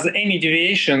 And as any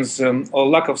deviations or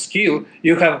lack of skill,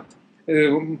 you have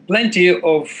plenty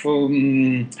of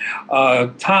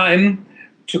time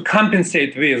to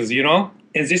compensate with,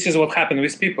 And this is what happens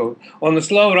with people. On the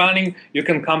slow running, you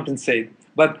can compensate.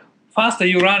 But faster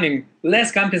you're running,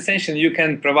 less compensation you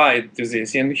can provide to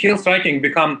this. And heel striking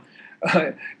become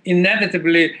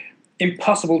inevitably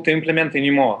impossible to implement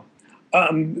anymore.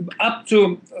 Up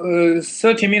to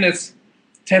 30 minutes,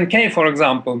 10K, for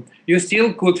example, you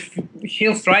still could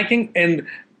heel striking and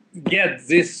get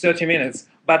this 30 minutes.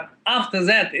 But after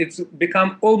that, it's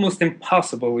become almost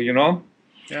impossible,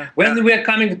 Yeah. When we're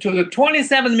coming to the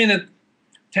 27-minute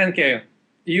 10K,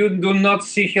 you do not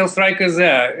see heel strikers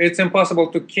there. It's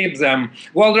impossible to keep them.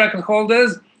 World record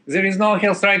holders, there is no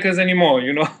heel strikers anymore,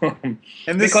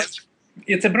 And this, because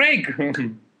it's a break.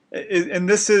 And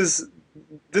this is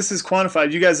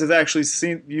quantified. You guys have actually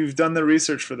you've done the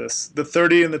research for this. The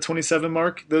 30 and the 27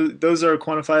 mark, those are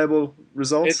quantifiable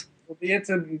results? It's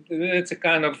a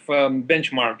kind of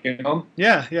benchmark,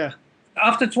 Yeah.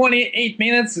 After 28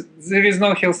 minutes, there is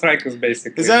no heel strikers,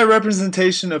 basically. Is that a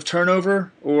representation of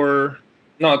turnover, or?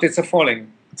 No, it's a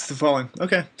falling. It's the falling.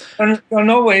 Okay.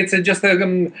 No way. It's just a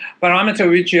parameter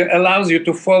which allows you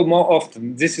to fall more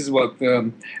often. This is what.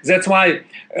 That's why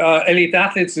elite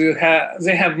athletes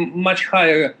they have much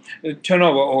higher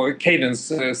turnover or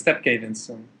cadence, step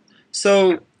cadence.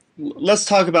 So let's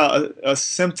talk about a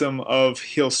symptom of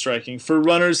heel striking for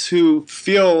runners who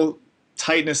feel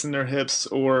tightness in their hips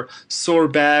or sore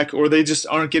back, or they just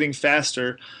aren't getting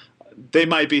faster. They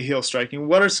might be heel striking.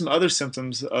 What are some other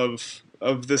symptoms of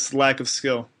this lack of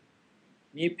skill?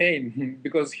 Knee pain,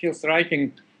 because heel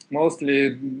striking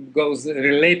mostly goes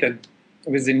related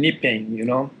with the knee pain,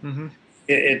 Mm-hmm.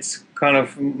 It's kind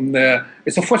of,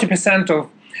 it's a 40% of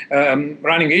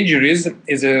running injuries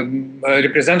is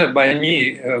represented by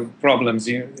knee problems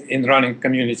in running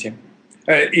community.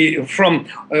 From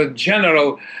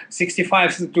general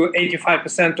 65 to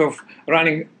 85% of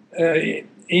running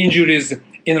injuries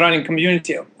in running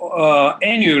community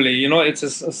annually, it's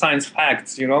a science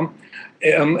facts, among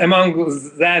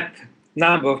that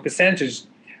number of percentage,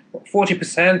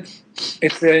 40%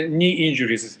 it's knee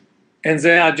injuries, and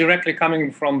they are directly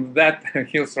coming from that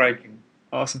heel striking.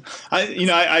 Awesome.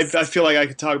 I feel like I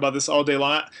could talk about this all day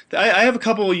long. I have a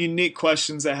couple of unique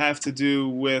questions that have to do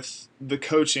with the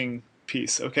coaching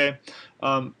piece. Okay,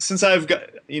 since I've got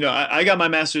I got my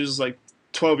master's like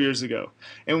 12 years ago,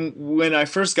 and when I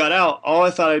first got out, all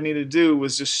I thought I needed to do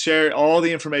was just share all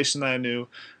the information that I knew,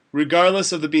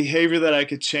 regardless of the behavior that I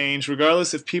could change,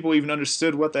 regardless if people even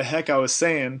understood what the heck I was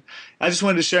saying. I just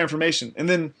wanted to share information. And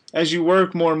then as you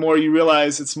work more and more, you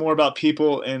realize it's more about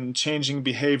people and changing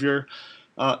behavior.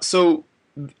 So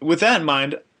with that in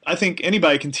mind, I think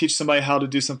anybody can teach somebody how to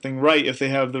do something right if they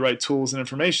have the right tools and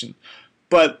information.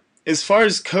 But as far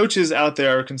as coaches out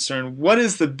there are concerned, what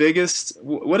is the biggest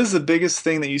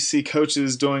thing that you see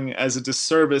coaches doing as a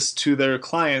disservice to their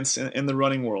clients in the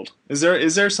running world? Is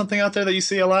there something out there that you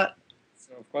see a lot?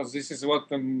 So of course, this is what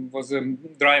was a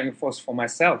driving force for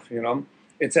myself.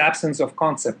 It's absence of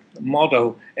concept,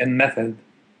 model, and method.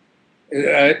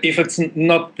 If it's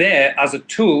not there as a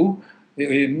tool,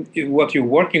 what you're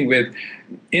working with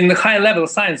in the high level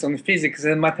science on physics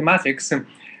and mathematics,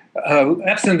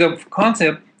 absence of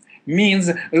concept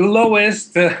means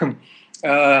lowest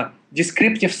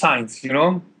descriptive science,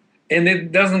 and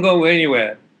it doesn't go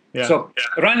anywhere. Yeah. So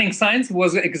running science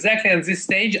was exactly at this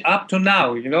stage up to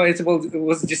now. It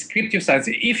was descriptive science.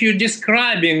 If you're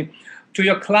describing to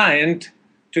your client,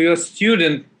 to your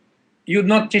student, you're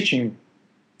not teaching.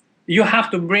 You have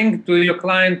to bring to your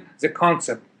client the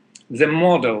concept, the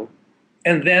model,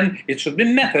 and then it should be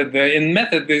method. In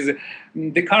method,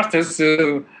 Descartes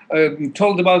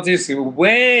told about this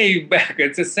way back.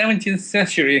 It's the 17th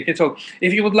century. He told,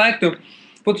 if you would like to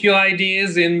put your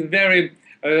ideas in very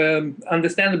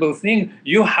understandable thing,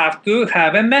 you have to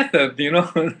have a method.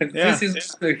 This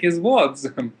is his words.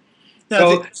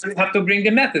 So you have to bring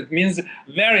a method. Means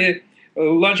very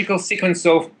logical sequence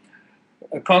of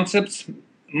concepts,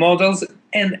 models,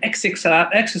 and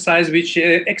exercise which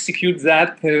execute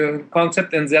that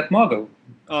concept and that model.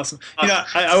 Awesome.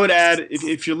 I would add,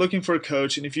 if you're looking for a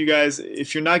coach, and if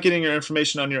you're not getting your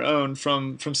information on your own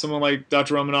from someone like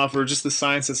Dr. Romanov or just the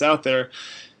science that's out there,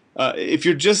 if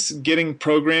you're just getting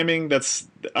programming that's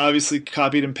obviously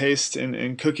copied and pasted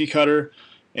and cookie cutter,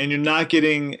 and you're not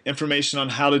getting information on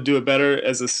how to do it better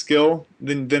as a skill,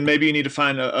 then maybe you need to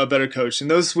find a better coach.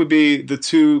 And those would be the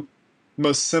two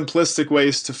most simplistic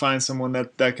ways to find someone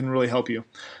that can really help you.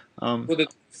 I'm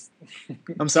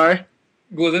sorry?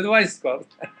 Good advice, Scott.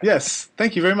 Yes,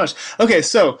 thank you very much. Okay,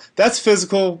 so that's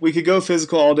physical. We could go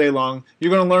physical all day long.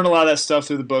 You're going to learn a lot of that stuff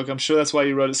through the book. I'm sure that's why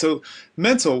you wrote it. So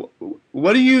mental,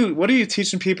 what are you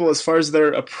teaching people as far as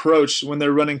their approach when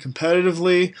they're running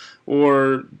competitively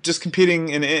or just competing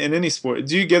in any sport?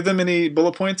 Do you give them any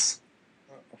bullet points?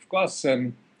 Of course.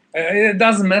 It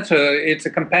doesn't matter. It's a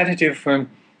competitive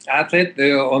athlete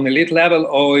on elite level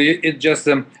or it's just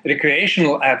a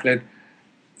recreational athlete.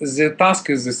 The task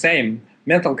is the same.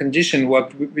 Mental condition,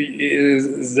 what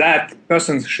that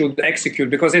person should execute,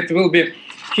 because it will be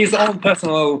his own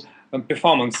personal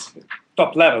performance,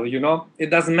 top level.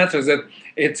 It doesn't matter that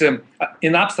it's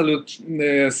in absolute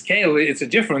scale it's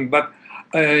different, but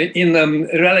in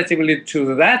relatively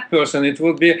to that person, it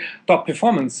will be top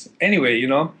performance anyway.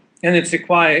 And it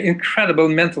requires incredible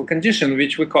mental condition,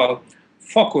 which we call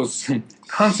focus,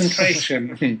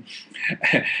 concentration.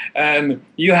 And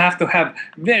you have to have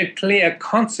very clear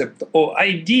concept or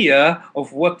idea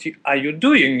of what are you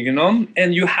doing,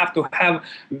 and you have to have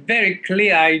very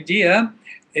clear idea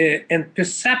and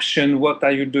perception what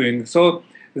are you doing. So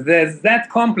that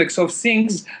complex of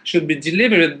things should be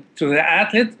delivered to the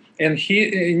athlete, and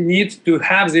he needs to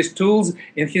have these tools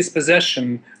in his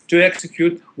possession to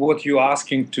execute what you're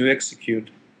asking to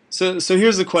execute. So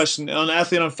here's the question. On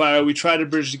Athlete on Fire, we try to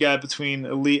bridge the gap between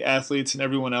elite athletes and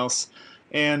everyone else.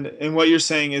 And what you're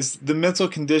saying is the mental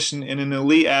condition in an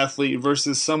elite athlete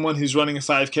versus someone who's running a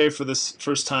 5K for this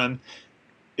first time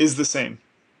is the same.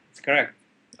 That's correct.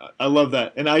 I love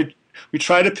that. And we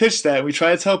try to pitch that. We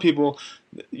try to tell people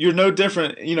you're no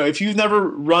different. If you've never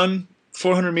run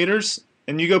 400 meters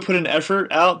and you go put an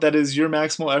effort out that is your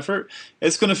maximal effort,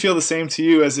 it's going to feel the same to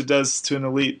you as it does to an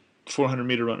elite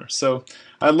 400-meter runner. So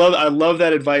I love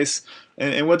that advice.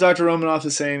 And what Dr. Romanov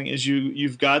is saying is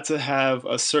you've got to have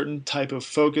a certain type of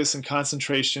focus and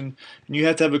concentration, and you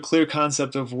have to have a clear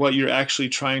concept of what you're actually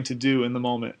trying to do in the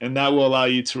moment. And that will allow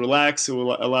you to relax. It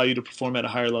will allow you to perform at a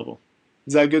higher level.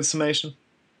 Is that a good summation?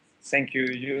 Thank you.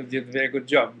 You did a very good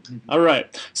job. All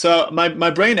right. So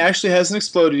my brain actually hasn't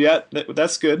exploded yet.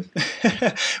 That's good.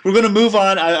 We're going to move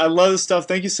on. I love this stuff.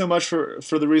 Thank you so much for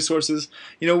the resources.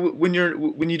 When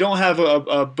you don't have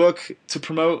a book to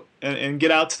promote and get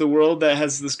out to the world that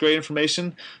has this great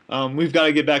information, we've got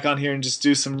to get back on here and just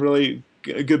do some really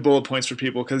good bullet points for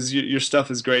people, because your stuff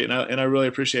is great, and I really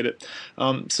appreciate it.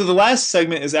 So the last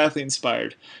segment is athlete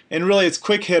inspired, and really it's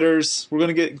quick hitters. We're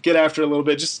going to get after it a little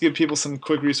bit just to give people some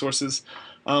quick resources.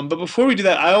 But before we do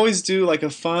that, I always do like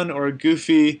a fun or a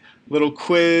goofy little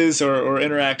quiz or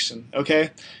interaction.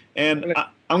 Okay, and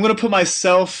I'm going to put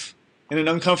myself in an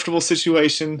uncomfortable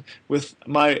situation with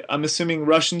my, I'm assuming,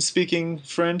 Russian-speaking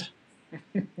friend.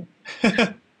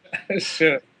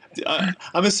 Sure.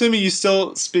 I'm assuming you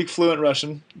still speak fluent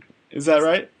Russian. Is that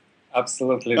right?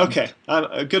 Absolutely. Okay,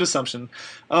 a good assumption.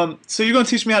 So you're going to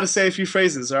teach me how to say a few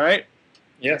phrases, all right?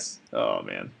 Yes. Oh,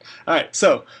 man. All right,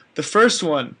 so the first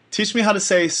one, teach me how to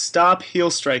say stop heel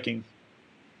striking.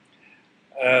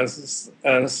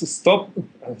 Stop.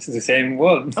 It's the same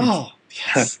word. Oh,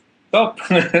 yes. Stop.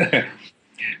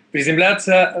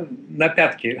 Приземляться на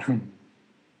пятки.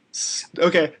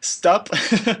 Okay, stop.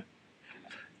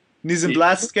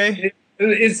 Низемляцкой.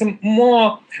 It's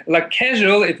more like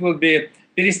casual. It will be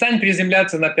перестань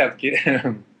приземляться на пятки.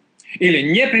 Или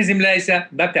не приземляйся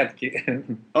на пятки.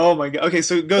 Oh my God. Okay,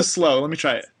 so go slow. Let me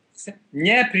try it.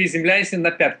 Не приземляйся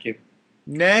на пятки.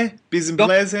 Ne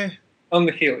bizimbleze. On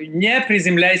the hill. Не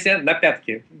приземляйся на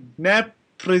пятки. Ne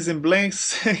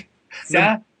bizimbleze.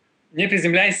 Не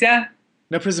приземляйся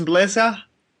Ne bizimbleza.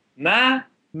 на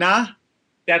Na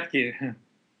пятки.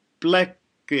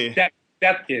 bleke.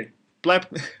 Пятки. Blep.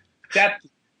 Пятки.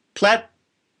 Plat.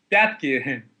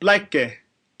 Пятки. Bleke.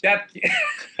 Пятки.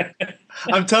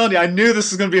 I'm telling you, I knew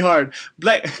this was going to be hard.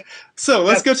 So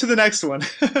let's go to the next one.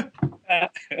 All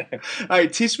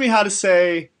right, teach me how to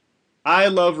say, I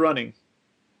love running.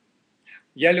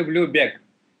 Я люблю бег.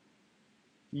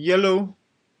 Yellow,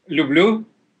 Люблю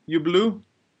you blue,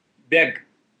 бег.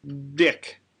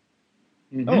 dick.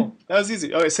 Oh, that was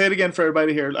easy. Okay, say it again for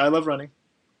everybody here. I love running.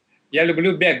 Я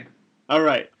люблю бег. All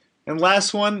right. And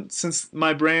last one, since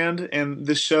my brand and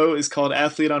this show is called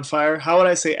Athlete on Fire, how would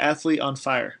I say athlete on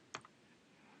fire?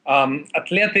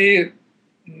 Атлеты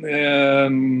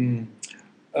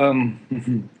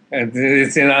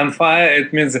it's in on fire,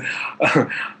 it means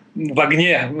в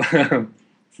огне.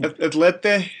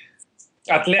 Atlete,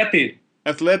 Атлеты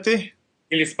atlete,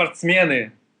 или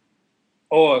спортсмены.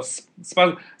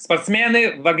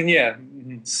 Спортсмены в огне.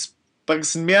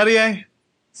 spagsmerie,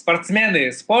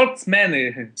 Спортсмены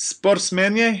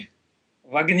sportsmenie,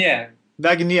 в огне.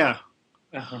 dagnia.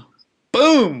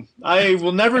 Boom! I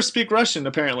will never speak Russian,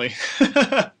 apparently.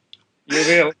 You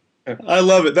will. I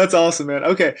love it. That's awesome, man.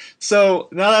 Okay, so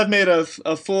now that I've made a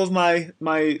full of my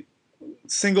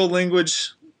single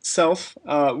language self,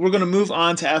 we're going to move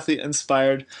on to athlete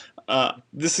inspired.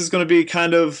 This is going to be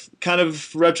kind of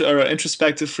retro or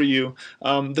introspective for you.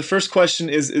 The first question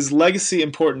is legacy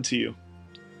important to you?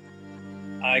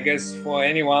 I guess for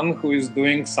anyone who is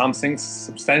doing something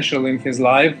substantial in his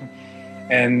life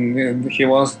and he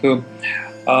wants to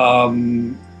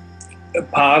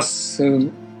pass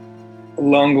a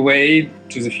long way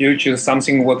to the future,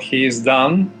 something what he has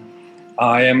done,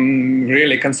 I am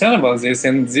really concerned about this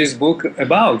and this book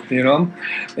about,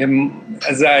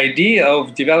 as the idea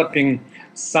of developing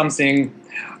something,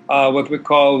 what we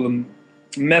call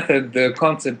method, the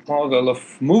concept model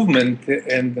of movement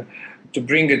and to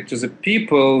bring it to the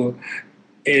people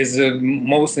is the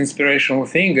most inspirational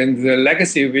thing and the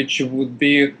legacy which would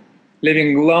be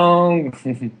living long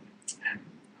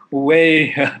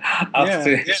way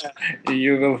after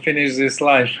you will finish this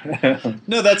life.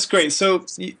 No, that's great. So,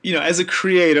 as a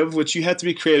creative, which you have to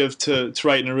be creative to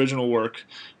write an original work,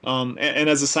 and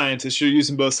as a scientist, you're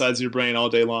using both sides of your brain all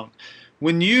day long.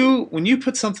 When you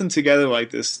put something together like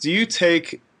this, do you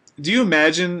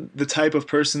imagine the type of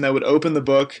person that would open the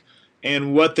book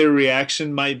and what their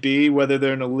reaction might be, whether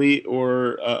they're an elite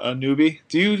or a newbie?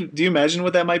 Do you imagine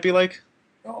what that might be like?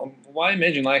 Oh, why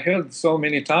imagine? I heard so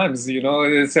many times,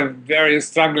 it's a very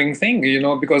struggling thing,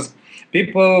 because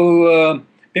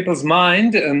people's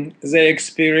mind and their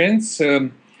experience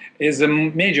is a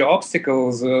major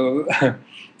obstacles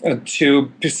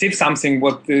to perceive something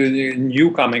what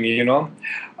new coming,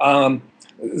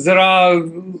 there are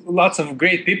lots of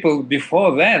great people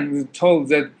before then told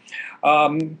that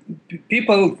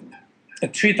people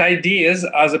treat ideas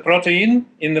as a protein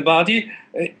in the body.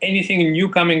 Anything new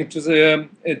coming to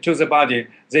the body,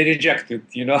 they reject it.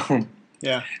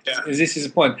 Yeah. This is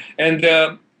the point. And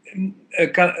a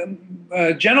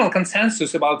general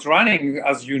consensus about running,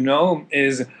 as you know,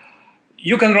 is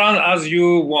you can run as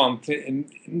you want, and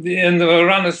the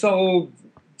run is so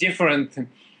different.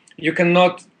 You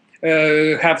cannot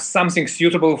have something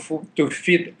suitable to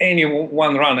fit any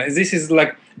one runner. This is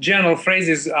like general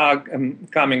phrases are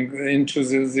coming into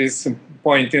this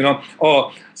point,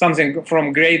 or something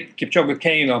from great Kipchoge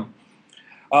Keino.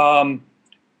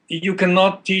 You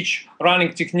cannot teach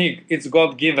running technique; it's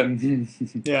God-given.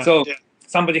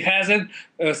 Somebody has it,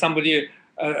 somebody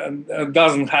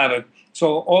doesn't have it.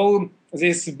 So all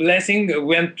this blessing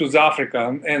went to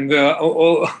Africa, and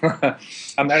all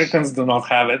Americans do not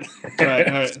have it.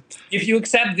 Right. If you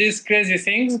accept these crazy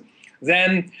things,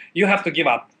 then you have to give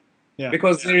up,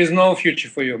 because there is no future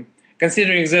for you.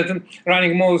 Considering that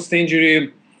running most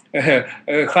injury,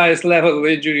 highest level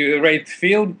injury rate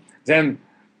field, then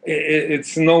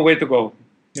it's no way to go.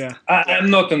 Yeah. I'm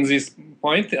not on this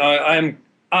point. I'm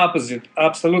opposite,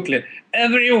 absolutely.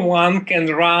 Everyone can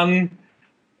run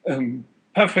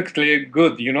perfectly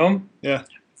good, Yeah.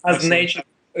 as nature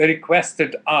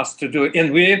requested us to do.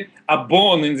 And we are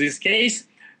born in this case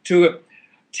to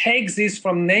take this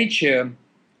from nature,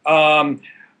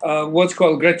 what's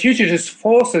called gratuitous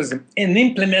forces, and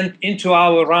implement into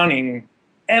our running.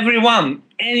 Everyone,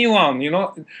 anyone,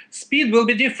 speed will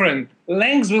be different,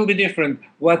 length will be different,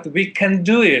 but we can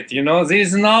do it, there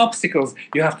is no obstacles.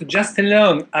 You have to just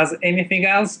learn as anything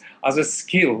else, as a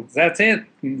skill. That's it.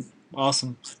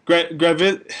 Awesome. How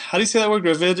do you say that word?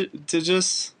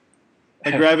 Gravitious?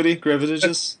 Like gravity?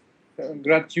 Gravitious?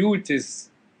 Gratuitous.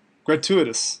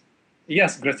 Gratuitous.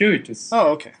 Yes, gratuitous. Oh,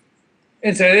 okay.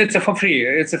 It's a for free.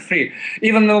 It's a free.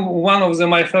 Even though one of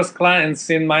my first clients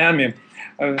in Miami,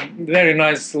 a very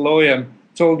nice lawyer,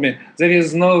 told me there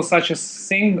is no such a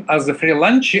thing as a free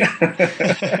lunch.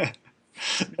 That's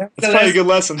probably a good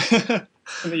lesson.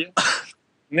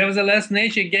 Nevertheless,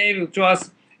 nature gave to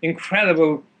us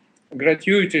incredible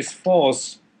gratuitous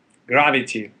force,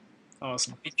 gravity,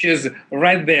 Awesome. which is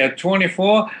right there,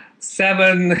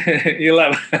 24/7,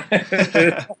 11.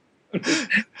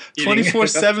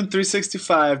 24/7,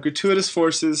 365, gratuitous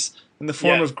forces in the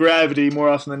form of gravity more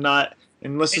often than not,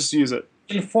 and let's just use it.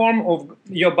 In form of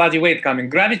your body weight coming.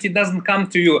 Gravity doesn't come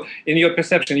to you in your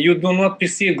perception. You do not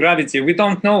perceive gravity. We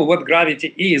don't know what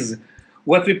gravity is.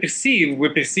 What we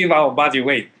perceive our body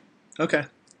weight. Okay.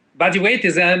 Body weight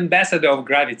is an ambassador of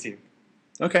gravity.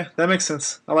 Okay, that makes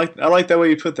sense. I like that way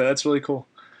you put that. That's really cool.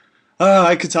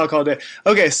 I could talk all day.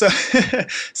 Okay, so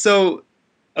so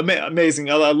amazing.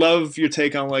 I love your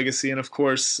take on legacy, and of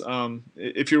course,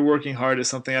 if you're working hard at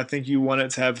something, I think you want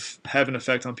it to have an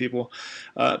effect on people.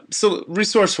 So,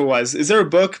 resourceful wise, is there a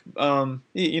book,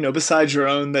 besides your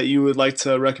own, that you would like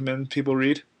to recommend people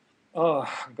read? Oh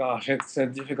gosh, it's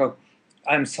difficult.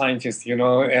 I'm a scientist,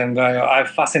 and I'm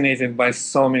fascinated by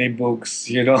so many books,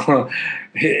 and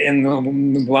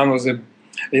one was I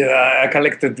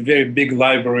collected a very big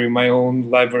library, my own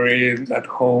library at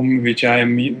home, which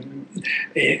I'm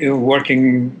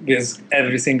working with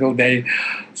every single day.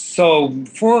 So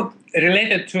for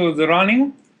related to the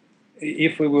running,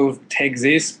 if we will take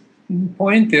this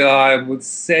point, I would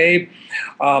say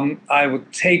I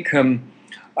would take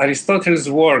Aristotle's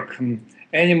work,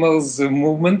 Animals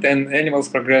Movement and Animals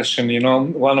Progression,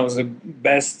 one of the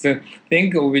best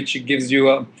thing, which gives you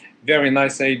a very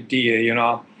nice idea,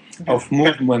 of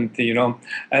movement,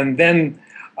 And then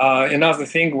another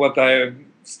thing, what I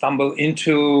stumbled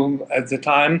into at the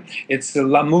time, it's the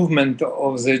movement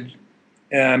of the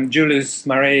Julius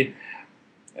Marais,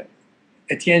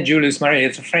 Etienne Julius Marais.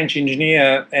 It's a French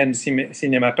engineer and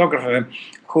cinematographer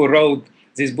who wrote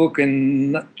this book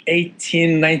in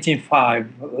 1895,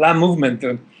 La Movement,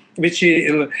 which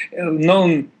is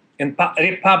known and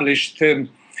republished in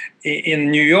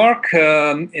New York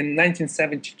in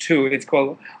 1972. It's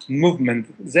called Movement,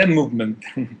 The Movement.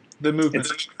 The Movement.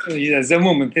 The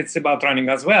Movement. It's about running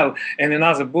as well. And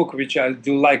another book which I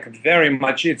do like very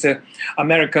much, it's an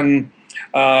American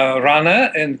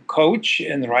runner and coach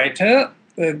and writer,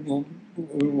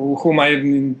 whom I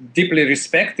deeply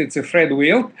respect. It's Fred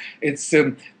Wilt. It's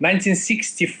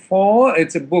 1964.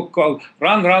 It's a book called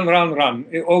Run, Run, Run, Run.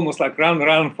 Almost like Run,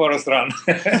 Run, Forest Run.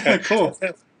 Cool.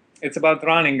 It's about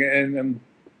running. And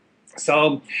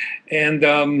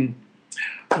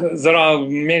there are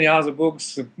many other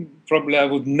books probably I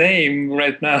would name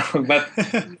right now, but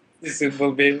this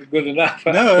will be good enough.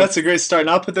 No, that's a great start, and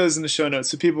I'll put those in the show notes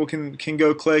so people can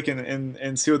go click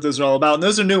and see what those are all about. And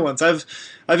those are new ones. I've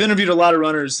interviewed a lot of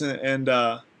runners, and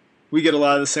we get a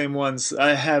lot of the same ones.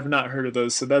 I have not heard of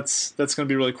those, so that's going to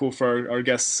be really cool for our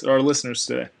guests, or our listeners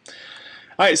today.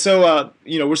 All right, so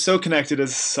we're so connected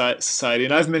as a society,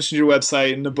 and I've mentioned your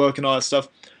website and the book and all that stuff.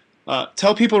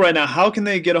 Tell people right now, how can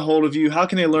they get a hold of you? How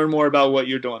can they learn more about what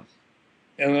you're doing?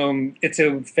 It's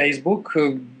a Facebook,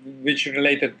 which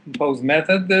related Pose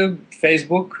Method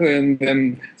Facebook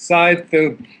and site.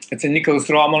 It's a Nicholas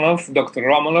Romanov, Dr.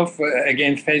 Romanov.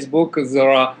 Again, Facebook. There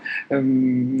are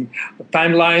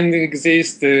timeline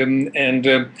exists and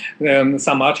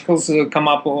some articles come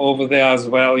up over there as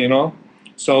well.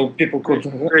 So people could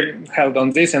held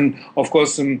on this, and of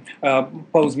course,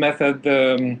 Pose Method.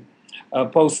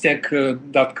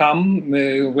 Postech.com,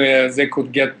 where they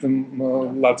could get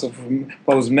lots of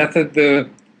Pose Method.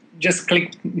 Just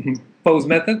click Pose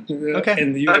Method,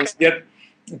 and you will get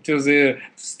to the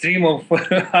stream of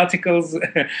articles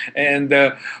and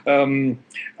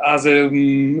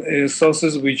other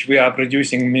sources which we are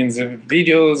producing, means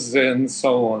videos and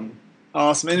so on.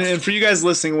 Awesome. And for you guys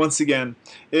listening, once again,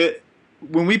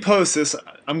 when we post this,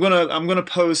 I'm gonna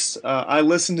post. I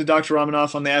listened to Dr.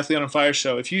 Romanov on the Athlete on Fire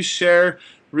show. If you share,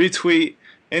 retweet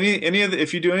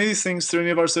if you do any of these things through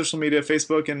any of our social media,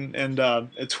 Facebook and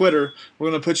Twitter, we're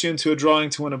gonna put you into a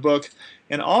drawing to win a book.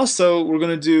 And also, we're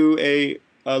gonna do a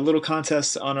little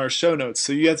contest on our show notes.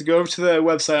 So you have to go over to the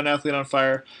website on Athlete on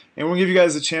Fire, and we'll give you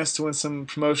guys a chance to win some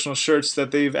promotional shirts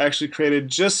that they've actually created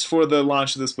just for the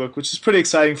launch of this book, which is pretty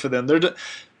exciting for them.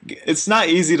 It's not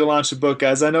easy to launch a book,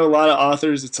 guys. I know a lot of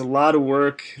authors. It's a lot of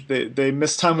work. They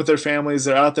miss time with their families.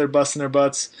 They're out there busting their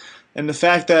butts. And the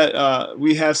fact that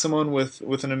we have someone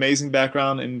with an amazing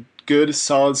background and good,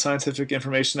 solid scientific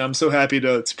information. I'm so happy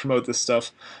to promote this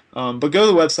stuff. But go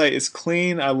to the website. It's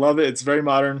clean. I love it. It's very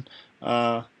modern,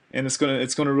 and it's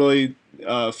gonna really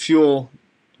fuel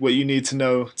what you need to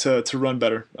know to run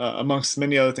better, amongst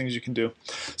many other things you can do.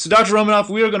 So, Dr. Romanov,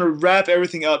 we are going to wrap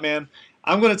everything up, man.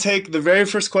 I'm going to take the very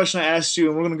first question I asked you,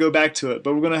 and we're going to go back to it,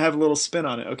 but we're going to have a little spin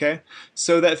on it, okay?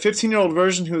 So that 15-year-old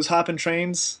version who was hopping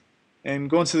trains and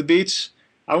going to the beach,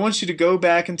 I want you to go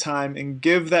back in time and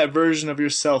give that version of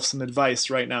yourself some advice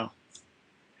right now.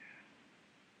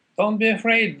 Don't be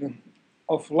afraid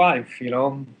of life,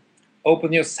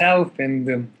 Open yourself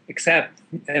and accept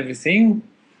everything,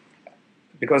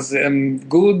 because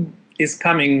good is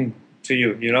coming to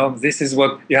you, This is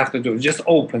what you have to do. Just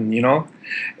open,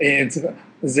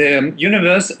 The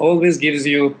universe always gives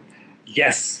you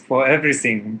yes for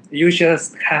everything. You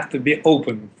just have to be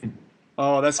open.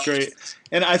 Oh, that's great.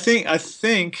 And I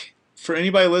think for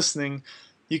anybody listening,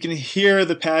 you can hear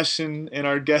the passion in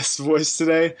our guest's voice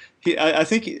today. I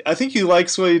think he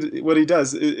likes what he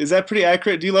does. Is that pretty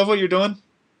accurate? Do you love what you're doing?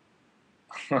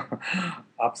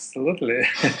 Absolutely.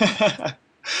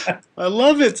 I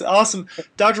love it. Awesome.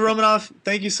 Dr. Romanov,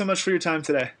 thank you so much for your time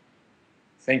today.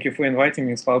 Thank you for inviting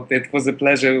me, Scott. It was a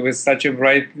pleasure with such a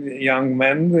bright young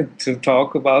man to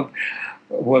talk about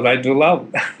what I do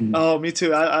love. Oh, me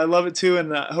too. I love it too,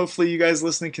 and hopefully you guys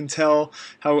listening can tell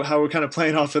how we're kind of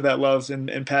playing off of that love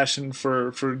and passion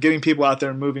for getting people out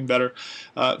there and moving better.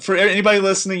 For anybody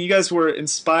listening, you guys were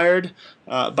inspired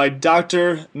by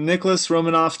Dr. Nicholas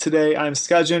Romanov today. I'm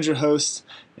Scott Jones, your host,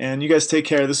 and you guys take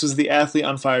care. This was the Athlete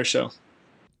on Fire show.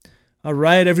 All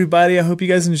right, everybody. I hope you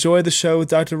guys enjoyed the show with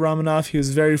Dr. Romanov. He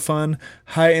was very fun,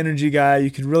 high energy guy.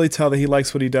 You could really tell that he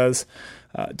likes what he does.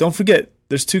 Don't forget,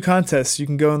 there's 2 contests. You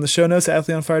can go in the show notes at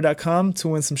athleteonfire.com to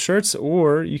win some shirts,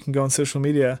 or you can go on social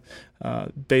media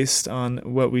based on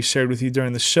what we shared with you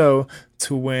during the show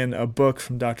to win a book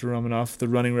from Dr. Romanov, The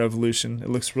Running Revolution. It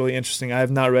looks really interesting. I have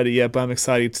not read it yet, but I'm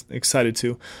excited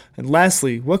to. And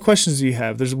lastly, what questions do you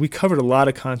have? We covered a lot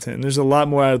of content, and there's a lot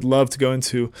more I'd love to go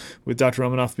into with Dr.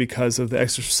 Romanov because of the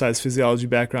exercise physiology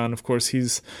background. Of course,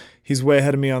 he's way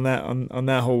ahead of me on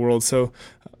that whole world. So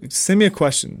send me a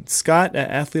question,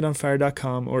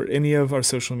 scott@athleteonfire.com, or any of our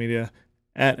social media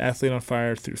at Athlete on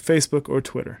Fire through Facebook or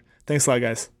Twitter. Thanks a lot,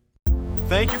 guys.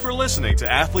 Thank you for listening to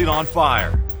Athlete on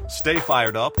Fire. Stay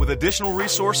fired up with additional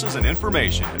resources and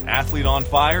information at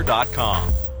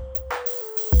athleteonfire.com.